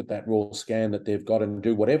there and look at that raw scan that they've got and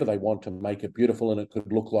do whatever they want to make it beautiful, and it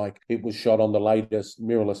could look like it was shot on the latest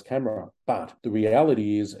mirrorless camera. But the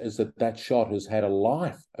reality is that shot has had a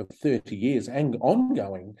life of 30 years and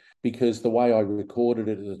ongoing because the way I recorded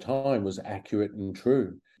it at the time was accurate and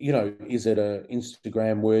true. Is it an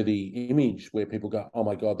Instagram-worthy image where people go, oh,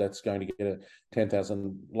 my God, that's going to get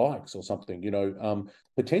 10,000 likes or something?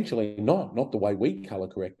 Potentially not the way we color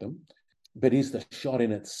correct them, but is the shot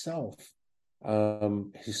in itself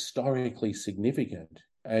historically significant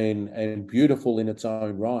and beautiful in its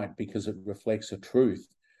own right because it reflects a truth.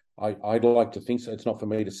 I'd like to think so. It's not for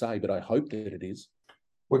me to say, but I hope that it is.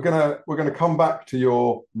 We're gonna come back to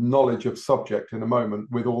your knowledge of subject in a moment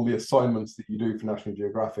with all the assignments that you do for National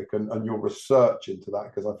Geographic and your research into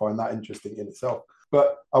that, because I find that interesting in itself.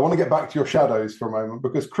 But I want to get back to your shadows for a moment,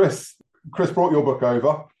 because Chris brought your book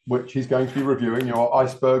over, which he's going to be reviewing, your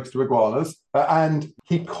Icebergs to Iguanas, and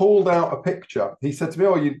he called out a picture. He said to me,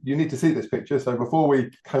 "Oh, you need to see this picture." So before we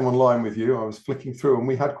came online with you, I was flicking through, and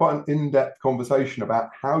we had quite an in-depth conversation about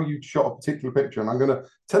how you shot a particular picture. And I'm going to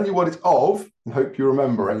tell you what it's of, and hope you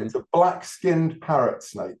remember it. It's a black-skinned parrot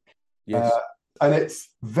snake. Yes. And it's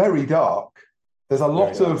very dark. There's a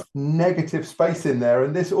lot of negative space in there,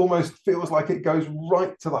 and this almost feels like it goes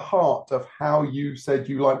right to the heart of how you said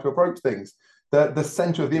you like to approach things. The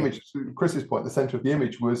center of the image, to Chris's point, the center of the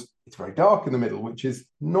image it's very dark in the middle, which is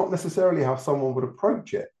not necessarily how someone would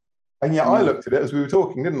approach it. And yet I looked at it as we were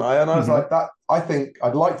talking, didn't I? And I was like,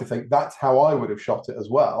 I'd like to think that's how I would have shot it as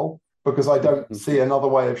well, because I don't see another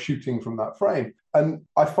way of shooting from that frame. And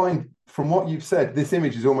I find from what you've said, this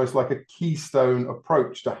image is almost like a keystone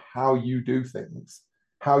approach to how you do things,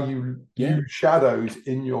 how you use shadows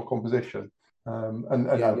in your composition.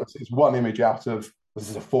 It's one image out of, this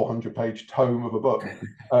is a 400-page tome of a book,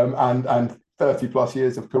 and 30 plus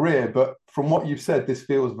years of career. But from what you've said, this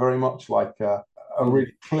feels very much like a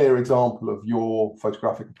really clear example of your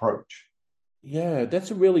photographic approach. Yeah,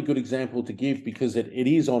 that's a really good example to give, because it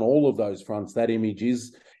is on all of those fronts. That image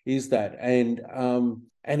is that, and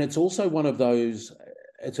it's also one of those.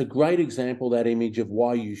 It's a great example, that image, of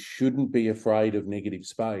why you shouldn't be afraid of negative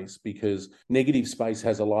space, because negative space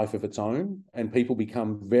has a life of its own, and people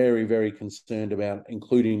become very, very concerned about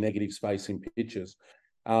including negative space in pictures.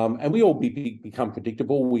 And we all become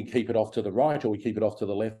predictable. We keep it off to the right, or we keep it off to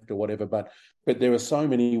the left, or whatever. But there are so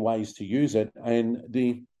many ways to use it. And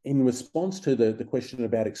in response to the question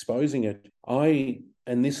about exposing it,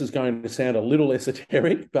 and this is going to sound a little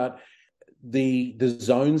esoteric, but the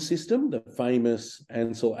zone system, the famous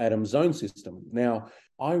Ansel Adams zone system. Now,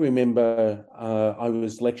 I remember I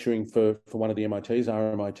was lecturing for one of the MITs,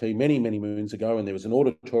 RMIT, many, many moons ago, and there was an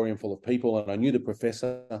auditorium full of people, and I knew the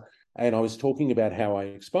professor, and I was talking about how I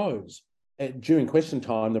expose. During question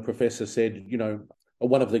time, the professor said,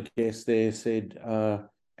 one of the guests there said,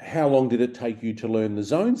 how long did it take you to learn the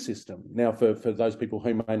zone system? Now, for those people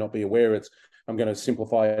who may not be aware, I'm going to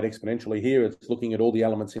simplify it exponentially here. It's looking at all the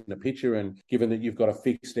elements in the picture, and given that you've got a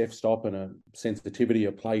fixed f-stop and a sensitivity,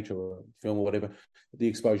 a plate or a film or whatever, the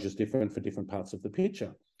exposure is different for different parts of the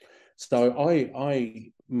picture. So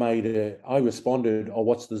I responded, "Oh,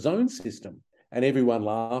 what's the zone system?" And everyone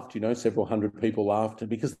laughed, several hundred people laughed,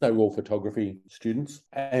 because they were all photography students.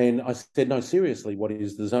 And I said, "No, seriously, what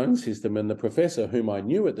is the zone system?" And the professor, whom I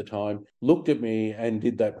knew at the time, looked at me and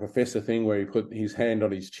did that professor thing where he put his hand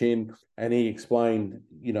on his chin and he explained,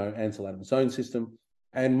 Ansel Adams zone system.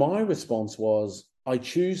 And my response was, I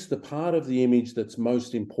choose the part of the image that's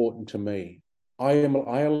most important to me. I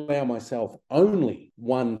allow myself only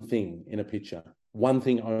one thing in a picture, one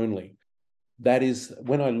thing only. That is,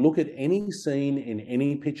 when I look at any scene in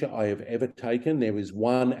any picture I have ever taken, there is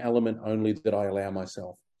one element only that I allow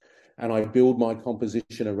myself. And I build my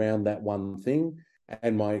composition around that one thing,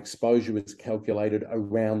 and my exposure is calculated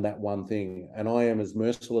around that one thing. And I am as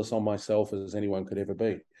merciless on myself as anyone could ever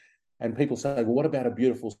be. And people say, well, what about a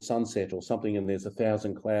beautiful sunset or something, and there's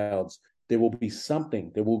 1,000 clouds? There will be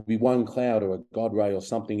something, there will be one cloud or a God ray or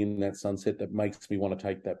something in that sunset that makes me want to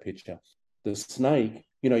take that picture. The snake,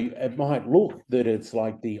 it might look that it's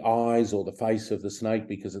like the eyes or the face of the snake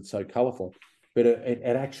because it's so colorful, but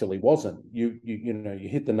it actually wasn't. You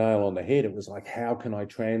hit the nail on the head. It was like, how can I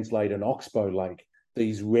translate an oxbow lake,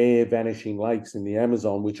 these rare vanishing lakes in the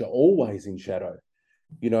Amazon, which are always in shadow?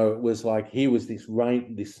 It was like, here was this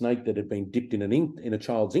snake that had been dipped in a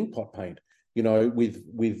child's ink pot paint,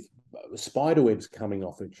 with spider webs coming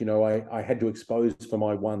off it. I had to expose for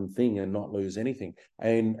my one thing and not lose anything.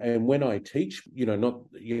 And when I teach,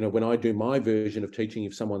 when I do my version of teaching,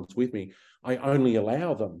 if someone's with me, I only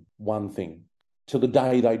allow them one thing till the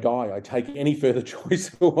day they die. I take any further choice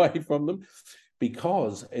away from them,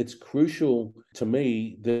 because it's crucial to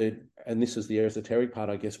me that, and this is the esoteric part,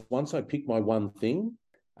 I guess, once I pick my one thing,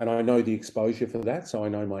 and I know the exposure for that, so I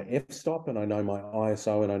know my f-stop and I know my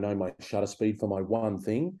ISO and I know my shutter speed for my one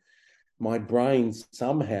thing, my brain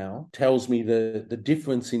somehow tells me the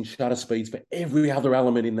difference in shutter speeds for every other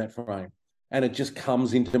element in that frame. And it just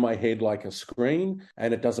comes into my head like a screen,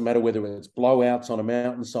 and it doesn't matter whether it's blowouts on a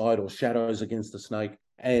mountainside or shadows against the snake.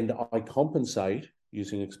 And I compensate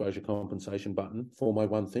using exposure compensation button for my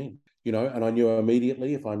one thing, and I knew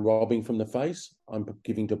immediately if I'm robbing from the face, I'm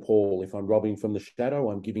giving to Paul. If I'm robbing from the shadow,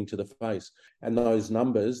 I'm giving to the face. And those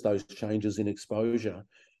numbers, those changes in exposure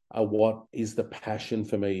are what is the passion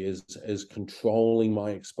for me, is controlling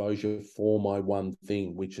my exposure for my one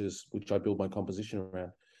thing, which I build my composition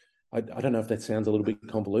around. I don't know if that sounds a little bit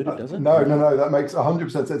convoluted, does it? No, that makes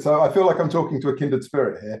 100% sense. So I feel like I'm talking to a kindred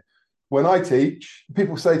spirit here. When I teach,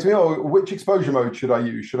 people say to me, oh, which exposure mode should I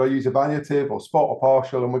use? Should I use evaluative or spot or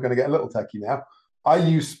partial? And we're going to get a little techie now. I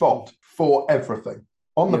use spot for everything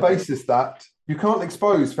on the basis that you can't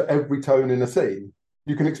expose for every tone in a scene.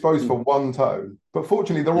 You can expose for one tone, but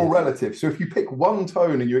fortunately they're all relative. So if you pick one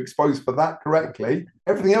tone and you expose for that correctly,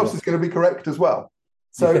 everything else is going to be correct as well.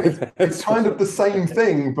 So it's kind of the same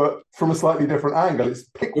thing, but from a slightly different angle. It's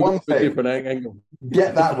pick one thing, different angle,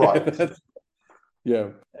 get that right. Yeah,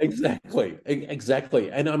 exactly.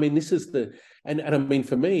 And I mean, this is and I mean,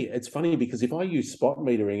 for me, it's funny because if I use spot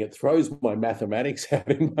metering, it throws my mathematics out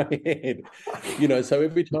in my head, so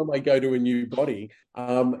every time I go to a new body,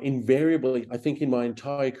 invariably, I think in my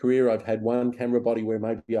entire career, I've had one camera body where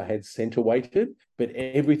maybe I had center weighted, but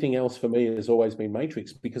everything else for me has always been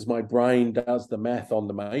matrix because my brain does the math on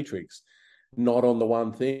the matrix, not on the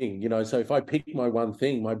one thing, so if I pick my one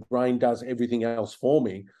thing, my brain does everything else for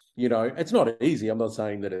me. It's not easy. I'm not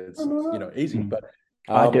saying that it's easy, but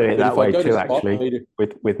I do it that way too, actually,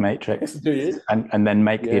 with matrix. Do you? And then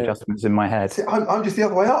make the adjustments in my head. See, I'm just the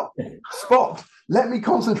other way up. Spot. Let me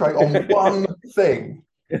concentrate on one thing.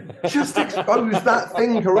 Just expose that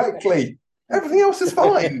thing correctly. Everything else is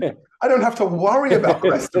fine. I don't have to worry about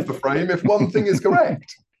the rest of the frame if one thing is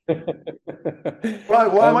correct.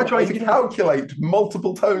 Why am I trying to calculate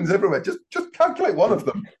multiple tones everywhere? Just calculate one of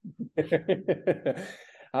them.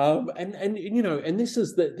 And this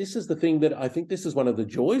is the thing that I think this is one of the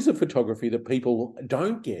joys of photography that people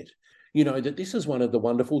don't get, that this is one of the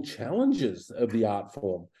wonderful challenges of the art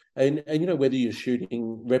form. And whether you're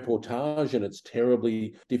shooting reportage and it's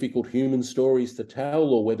terribly difficult human stories to tell,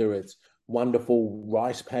 or whether it's wonderful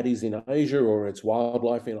rice paddies in Asia or it's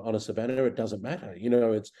wildlife on a savanna, it doesn't matter.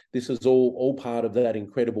 This is all part of that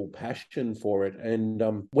incredible passion for it. And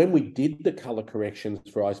when we did the color corrections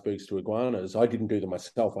for icebergs to iguanas, I didn't do them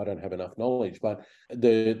myself. I don't have enough knowledge, but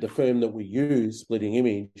the firm that we use, Splitting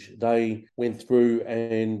Image, they went through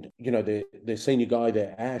and, their senior guy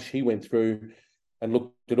there, Ash, he went through and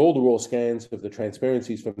looked at all the raw scans of the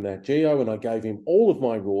transparencies from Nat Geo, and I gave him all of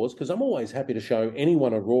my raws because I'm always happy to show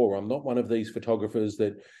anyone a raw. I'm not one of these photographers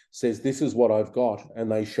that says, this is what I've got,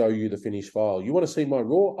 and they show you the finished file. You want to see my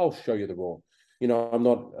raw? I'll show you the raw. I'm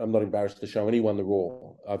not embarrassed to show anyone the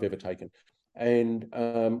raw I've ever taken. And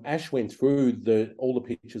Ash went through all the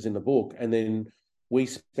pictures in the book, and then we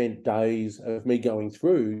spent days of me going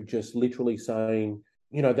through just literally saying,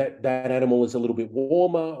 that animal is a little bit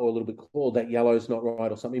warmer or a little bit cold, that yellow's not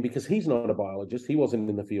right or something, because he's not a biologist. He wasn't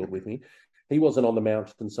in the field with me. He wasn't on the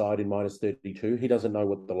mountainside in -32. He doesn't know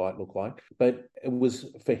what the light looked like. But it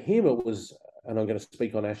was, for him, and I'm going to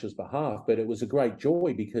speak on Ash's behalf, but it was a great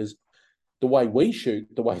joy because the way we shoot,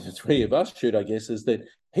 the way the three of us shoot, I guess, is that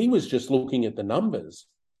he was just looking at the numbers.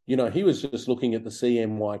 He was just looking at the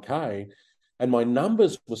CMYK. And my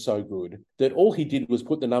numbers were so good that all he did was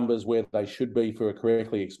put the numbers where they should be for a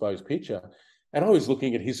correctly exposed picture. And I was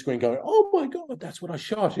looking at his screen going, oh, my God, that's what I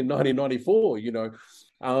shot in 1994,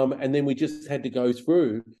 And then we just had to go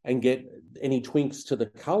through and get any twinks to the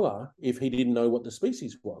color if he didn't know what the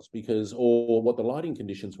species was or what the lighting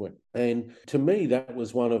conditions were. And to me, that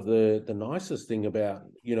was one of the nicest thing about,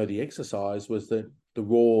 the exercise was that the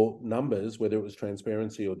raw numbers, whether it was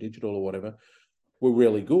transparency or digital or whatever, were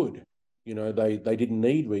really good. They didn't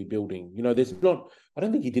need rebuilding. I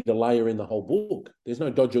don't think he did a layer in the whole book. There's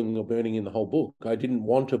no dodging or burning in the whole book. I didn't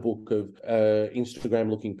want a book of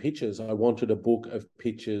Instagram-looking pictures. I wanted a book of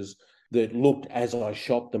pictures that looked as I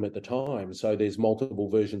shot them at the time. So there's multiple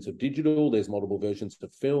versions of digital, there's multiple versions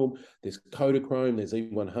of film, there's Kodachrome, there's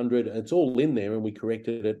E100. It's all in there, and we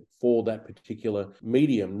corrected it for that particular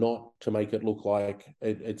medium, not to make it look like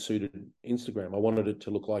it suited Instagram. I wanted it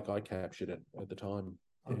to look like I captured it at the time.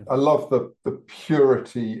 Yeah. I love the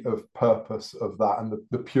purity of purpose of that, and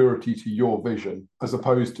the purity to your vision, as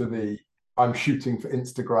opposed to I'm shooting for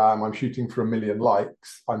Instagram, I'm shooting for 1 million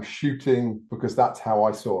likes. I'm shooting because that's how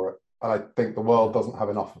I saw it. And I think the world doesn't have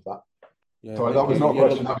enough of that. Yeah, so that was not a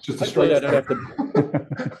question, that was just a straight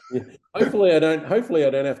Hopefully I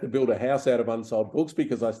don't have to build a house out of unsold books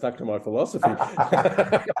because I stuck to my philosophy.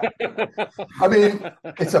 I mean,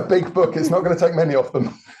 it's a big book. It's not going to take many of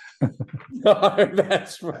them. No,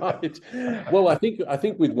 that's right. Well, I think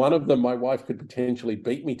with one of them, my wife could potentially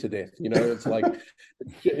beat me to death. It's like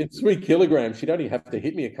it's 3 kilograms. She'd only have to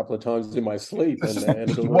hit me a couple of times in my sleep, and Just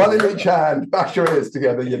it'll one all in be each over. hand, bash your ears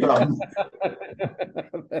together, you're done.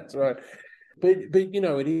 That's right. But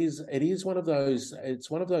it is one of those.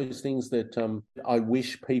 It's one of those things that I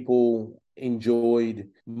wish people enjoyed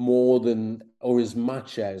more than or as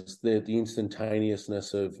much as the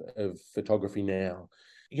instantaneousness of photography now.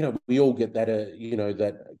 We all get that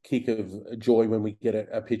that kick of joy when we get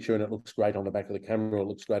a picture and it looks great on the back of the camera or it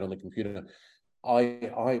looks great on the computer.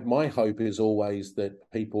 My hope is always that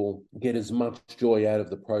people get as much joy out of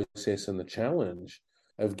the process and the challenge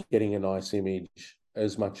of getting a nice image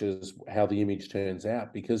as much as how the image turns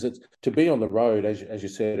out, because it's to be on the road, as you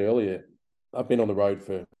said earlier. I've been on the road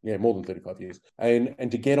for more than 35 years,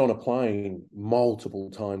 and to get on a plane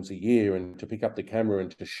multiple times a year and to pick up the camera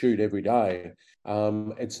and to shoot every day.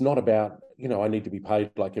 It's not about I need to be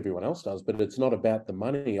paid like everyone else does, but it's not about the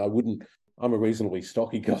money. I'm a reasonably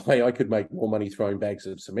stocky guy. I could make more money throwing bags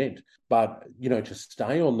of cement. But, to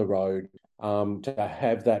stay on the road, to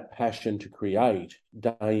have that passion to create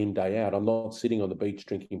day in, day out. I'm not sitting on the beach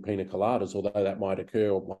drinking pina coladas, although that might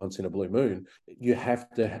occur once in a blue moon. You have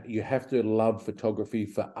to love photography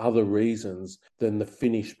for other reasons than the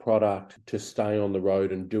finished product to stay on the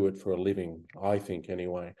road and do it for a living, I think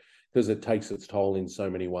anyway, because it takes its toll in so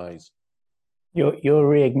many ways. You're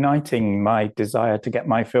reigniting my desire to get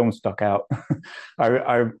my film stock out.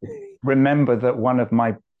 I remember that one of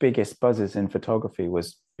my biggest buzzes in photography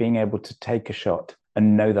was being able to take a shot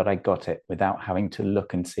and know that I got it without having to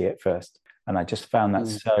look and see it first. And I just found that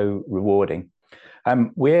so rewarding.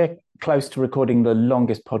 We're close to recording the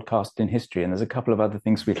longest podcast in history, and there's a couple of other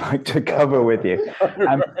things we'd like to cover with you.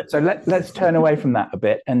 So let's turn away from that a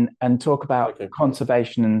bit and talk about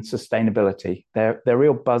conservation and sustainability. They're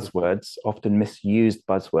real buzzwords, often misused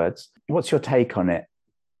buzzwords. What's your take on it?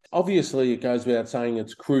 Obviously, it goes without saying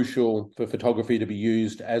it's crucial for photography to be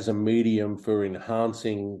used as a medium for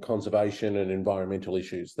enhancing conservation and environmental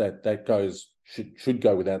issues. That should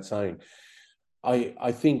go without saying.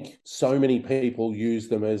 I think so many people use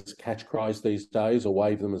them as catch cries these days or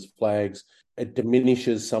wave them as flags. It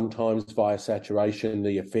diminishes sometimes via saturation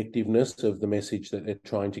the effectiveness of the message that they're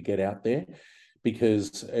trying to get out there,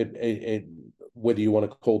 because whether you want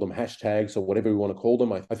to call them hashtags or whatever we want to call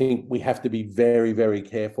them, I think we have to be very, very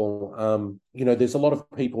careful. There's a lot of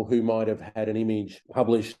people who might have had an image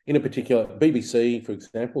published in a particular BBC, for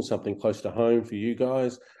example, something close to home for you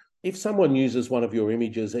guys. If someone uses one of your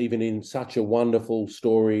images, even in such a wonderful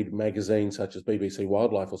storied magazine such as BBC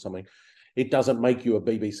Wildlife or something, it doesn't make you a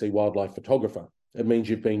BBC Wildlife photographer. It means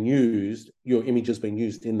your image has been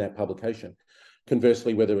used in that publication.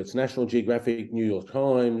 Conversely, whether it's National Geographic, New York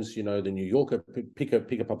Times, the New Yorker, pick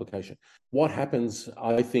a publication. What happens,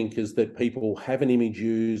 I think, is that people have an image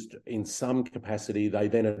used in some capacity. They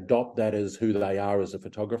then adopt that as who they are as a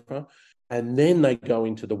photographer. And then they go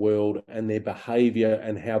into the world, and their behavior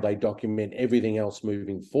and how they document everything else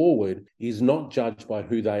moving forward is not judged by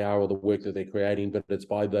who they are or the work that they're creating, but it's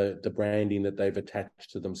by the branding that they've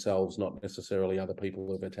attached to themselves, not necessarily other people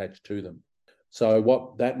who have attached to them. So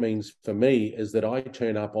what that means for me is that I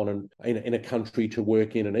turn up in a country to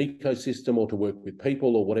work in an ecosystem or to work with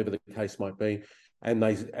people or whatever the case might be, and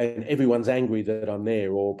everyone's angry that I'm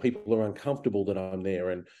there, or people are uncomfortable that I'm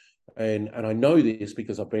there, and I know this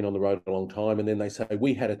because I've been on the road a long time. And then they say,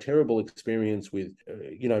 we had a terrible experience with,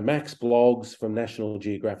 Max Blogs from National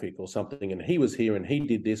Geographic or something, and he was here and he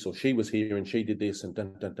did this, or she was here and she did this, and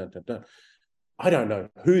dun, dun, dun, dun, dun. I don't know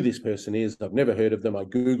who this person is. I've never heard of them. I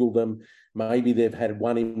Googled them. Maybe they've had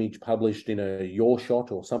one image published in a Your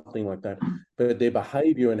Shot or something like that. But their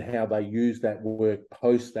behavior and how they use that work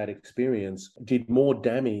post that experience did more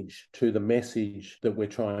damage to the message that we're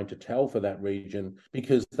trying to tell for that region,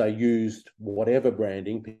 because they used whatever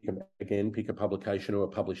branding, pick a publication or a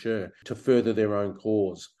publisher, to further their own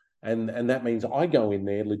cause. And that means I go in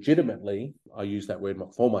there legitimately, I use that word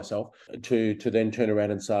for myself, to then turn around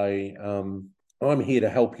and say, I'm here to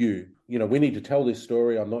help you. We need to tell this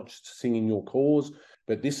story. I'm not just singing your cause,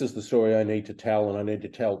 but this is the story I need to tell, and I need to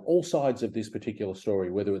tell all sides of this particular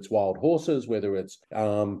story, whether it's wild horses, whether it's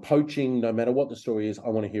poaching, no matter what the story is, I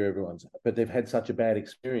want to hear everyone's. But they've had such a bad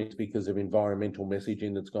experience because of environmental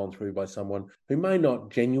messaging that's gone through by someone who may not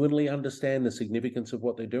genuinely understand the significance of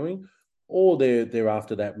what they're doing, or they're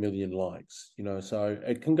after that million likes. So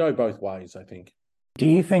it can go both ways, I think. Do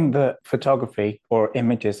you think that photography or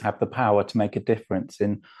images have the power to make a difference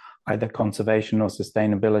in either conservation or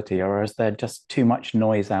sustainability, or is there just too much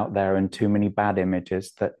noise out there and too many bad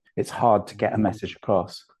images that it's hard to get a message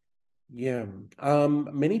across? Yeah.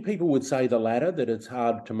 Many people would say the latter, that it's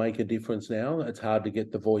hard to make a difference now. It's hard to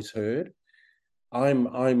get the voice heard. I'm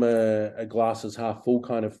a glasses half full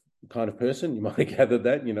kind of person. You might have gathered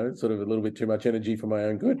that, sort of a little bit too much energy for my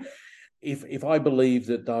own good. If I believe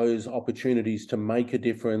that those opportunities to make a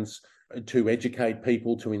difference, to educate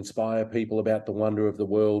people, to inspire people about the wonder of the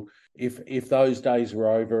world, if those days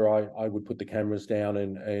were over, I would put the cameras down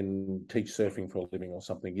and teach surfing for a living or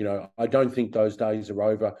something. I don't think those days are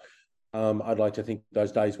over. I'd like to think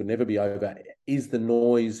those days would never be over. Is the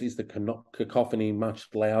noise, is the cacophony much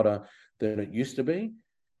louder than it used to be?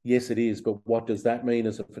 Yes, it is. But what does that mean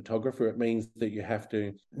as a photographer? It means that you have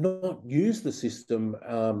to not use the system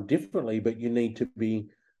differently, but you need to be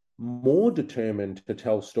more determined to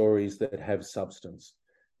tell stories that have substance.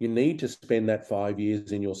 You need to spend that 5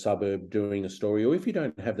 years in your suburb doing a story, or if you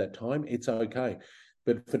don't have that time, it's okay.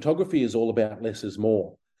 But photography is all about less is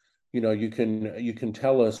more. You can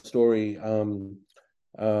tell a story.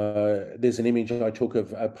 There's an image I took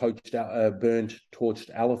of a burnt, torched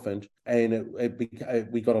elephant, and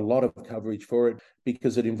we got a lot of coverage for it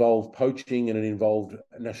because it involved poaching and it involved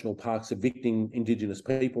national parks evicting Indigenous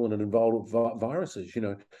people and it involved viruses.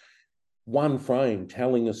 One frame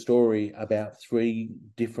telling a story about 3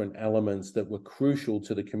 different elements that were crucial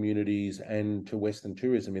to the communities and to Western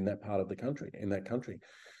tourism in that part of the country,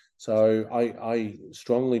 So I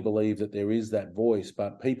strongly believe that there is that voice,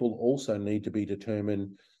 but people also need to be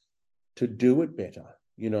determined to do it better,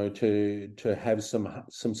 to have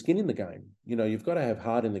some skin in the game. You've got to have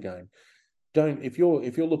heart in the game. If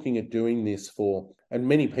you're looking at doing this for, and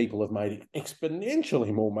many people have made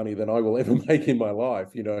exponentially more money than I will ever make in my life,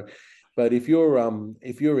 but if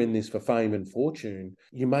you're in this for fame and fortune,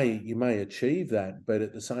 you may achieve that, but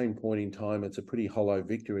at the same point in time, it's a pretty hollow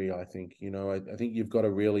victory. I think. I think you've got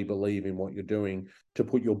to really believe in what you're doing to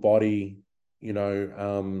put your body. We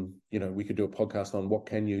could do a podcast on what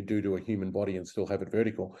can you do to a human body and still have it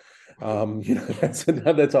vertical. That's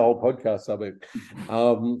a whole podcast subject.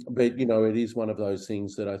 But it is one of those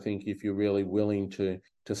things that I think if you're really willing to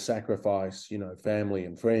sacrifice, family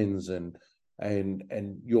and friends and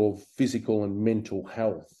your physical and mental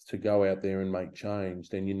health to go out there and make change,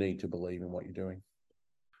 then you need to believe in what you're doing.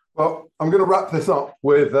 Well, I'm going to wrap this up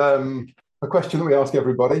with a question that we ask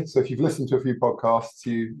everybody. So if you've listened to a few podcasts,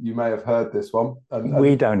 you may have heard this one. And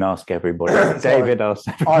we don't ask everybody. David asks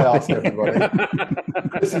everybody. I ask everybody.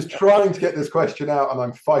 Chris is trying to get this question out and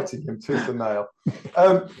I'm fighting him tooth and nail.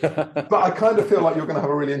 But I kind of feel like you're going to have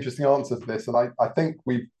a really interesting answer for this. And I think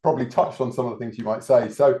we've probably touched on some of the things you might say.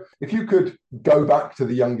 So if you could go back to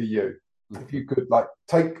the younger you, if you could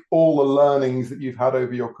take all the learnings that you've had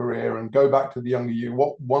over your career and go back to the younger you,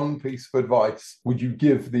 what one piece of advice would you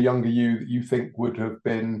give the younger you that you think would have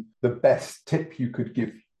been the best tip you could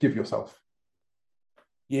give yourself?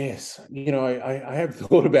 Yes, I have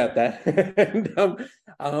thought about that, and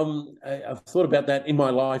I've thought about that in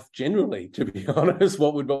my life generally. To be honest,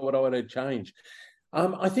 what I want to change?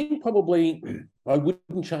 I think probably I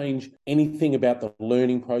wouldn't change anything about the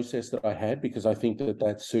learning process that I had because I think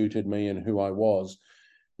that suited me and who I was.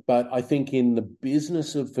 But I think in the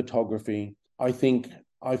business of photography, I think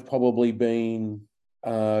I've probably been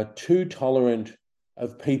too tolerant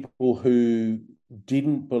of people who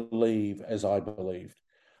didn't believe as I believed.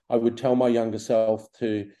 I would tell my younger self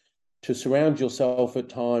to surround yourself at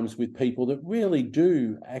times with people that really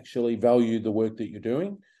do actually value the work that you're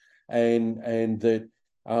doing, and that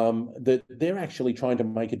they're actually trying to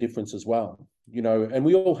make a difference as well. And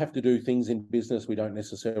we all have to do things in business we don't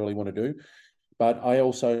necessarily want to do. But I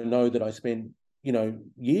also know that I spent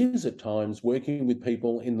years at times working with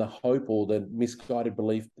people in the hope or the misguided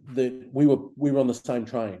belief that we were on the same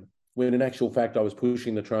train, when in actual fact I was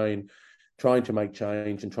pushing the train, trying to make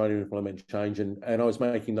change and trying to implement change. And I was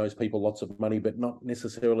making those people lots of money, but not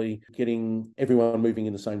necessarily getting everyone moving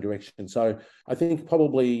in the same direction. So I think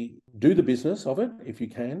probably do the business of it if you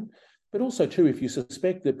can, but also too, if you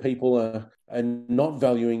suspect that people are not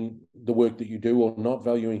valuing the work that you do or not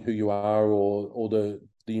valuing who you are or the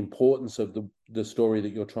importance of the story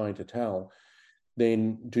that you're trying to tell,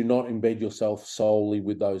 then do not embed yourself solely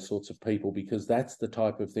with those sorts of people, because that's the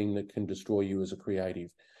type of thing that can destroy you as a creative.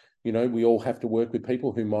 We all have to work with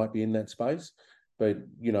people who might be in that space, but,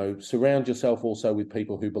 surround yourself also with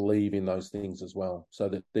people who believe in those things as well, so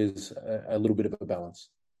that there's a little bit of a balance.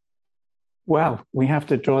 Well, we have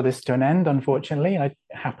to draw this to an end, unfortunately. I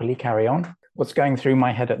happily carry on. What's going through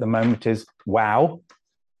my head at the moment is, wow,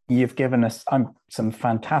 you've given us some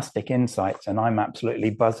fantastic insights, and I'm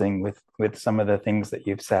absolutely buzzing with some of the things that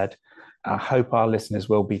you've said. I hope our listeners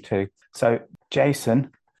will be too. So,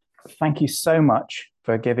 Jason, thank you so much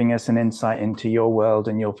for giving us an insight into your world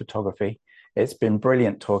and your photography. It's been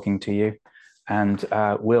brilliant talking to you, and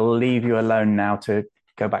we'll leave you alone now to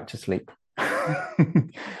go back to sleep.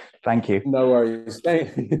 Thank you. No worries.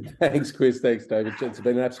 Thanks, Chris. Thanks, David. It's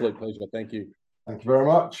been an absolute pleasure. Thank you. Thank you very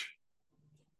much.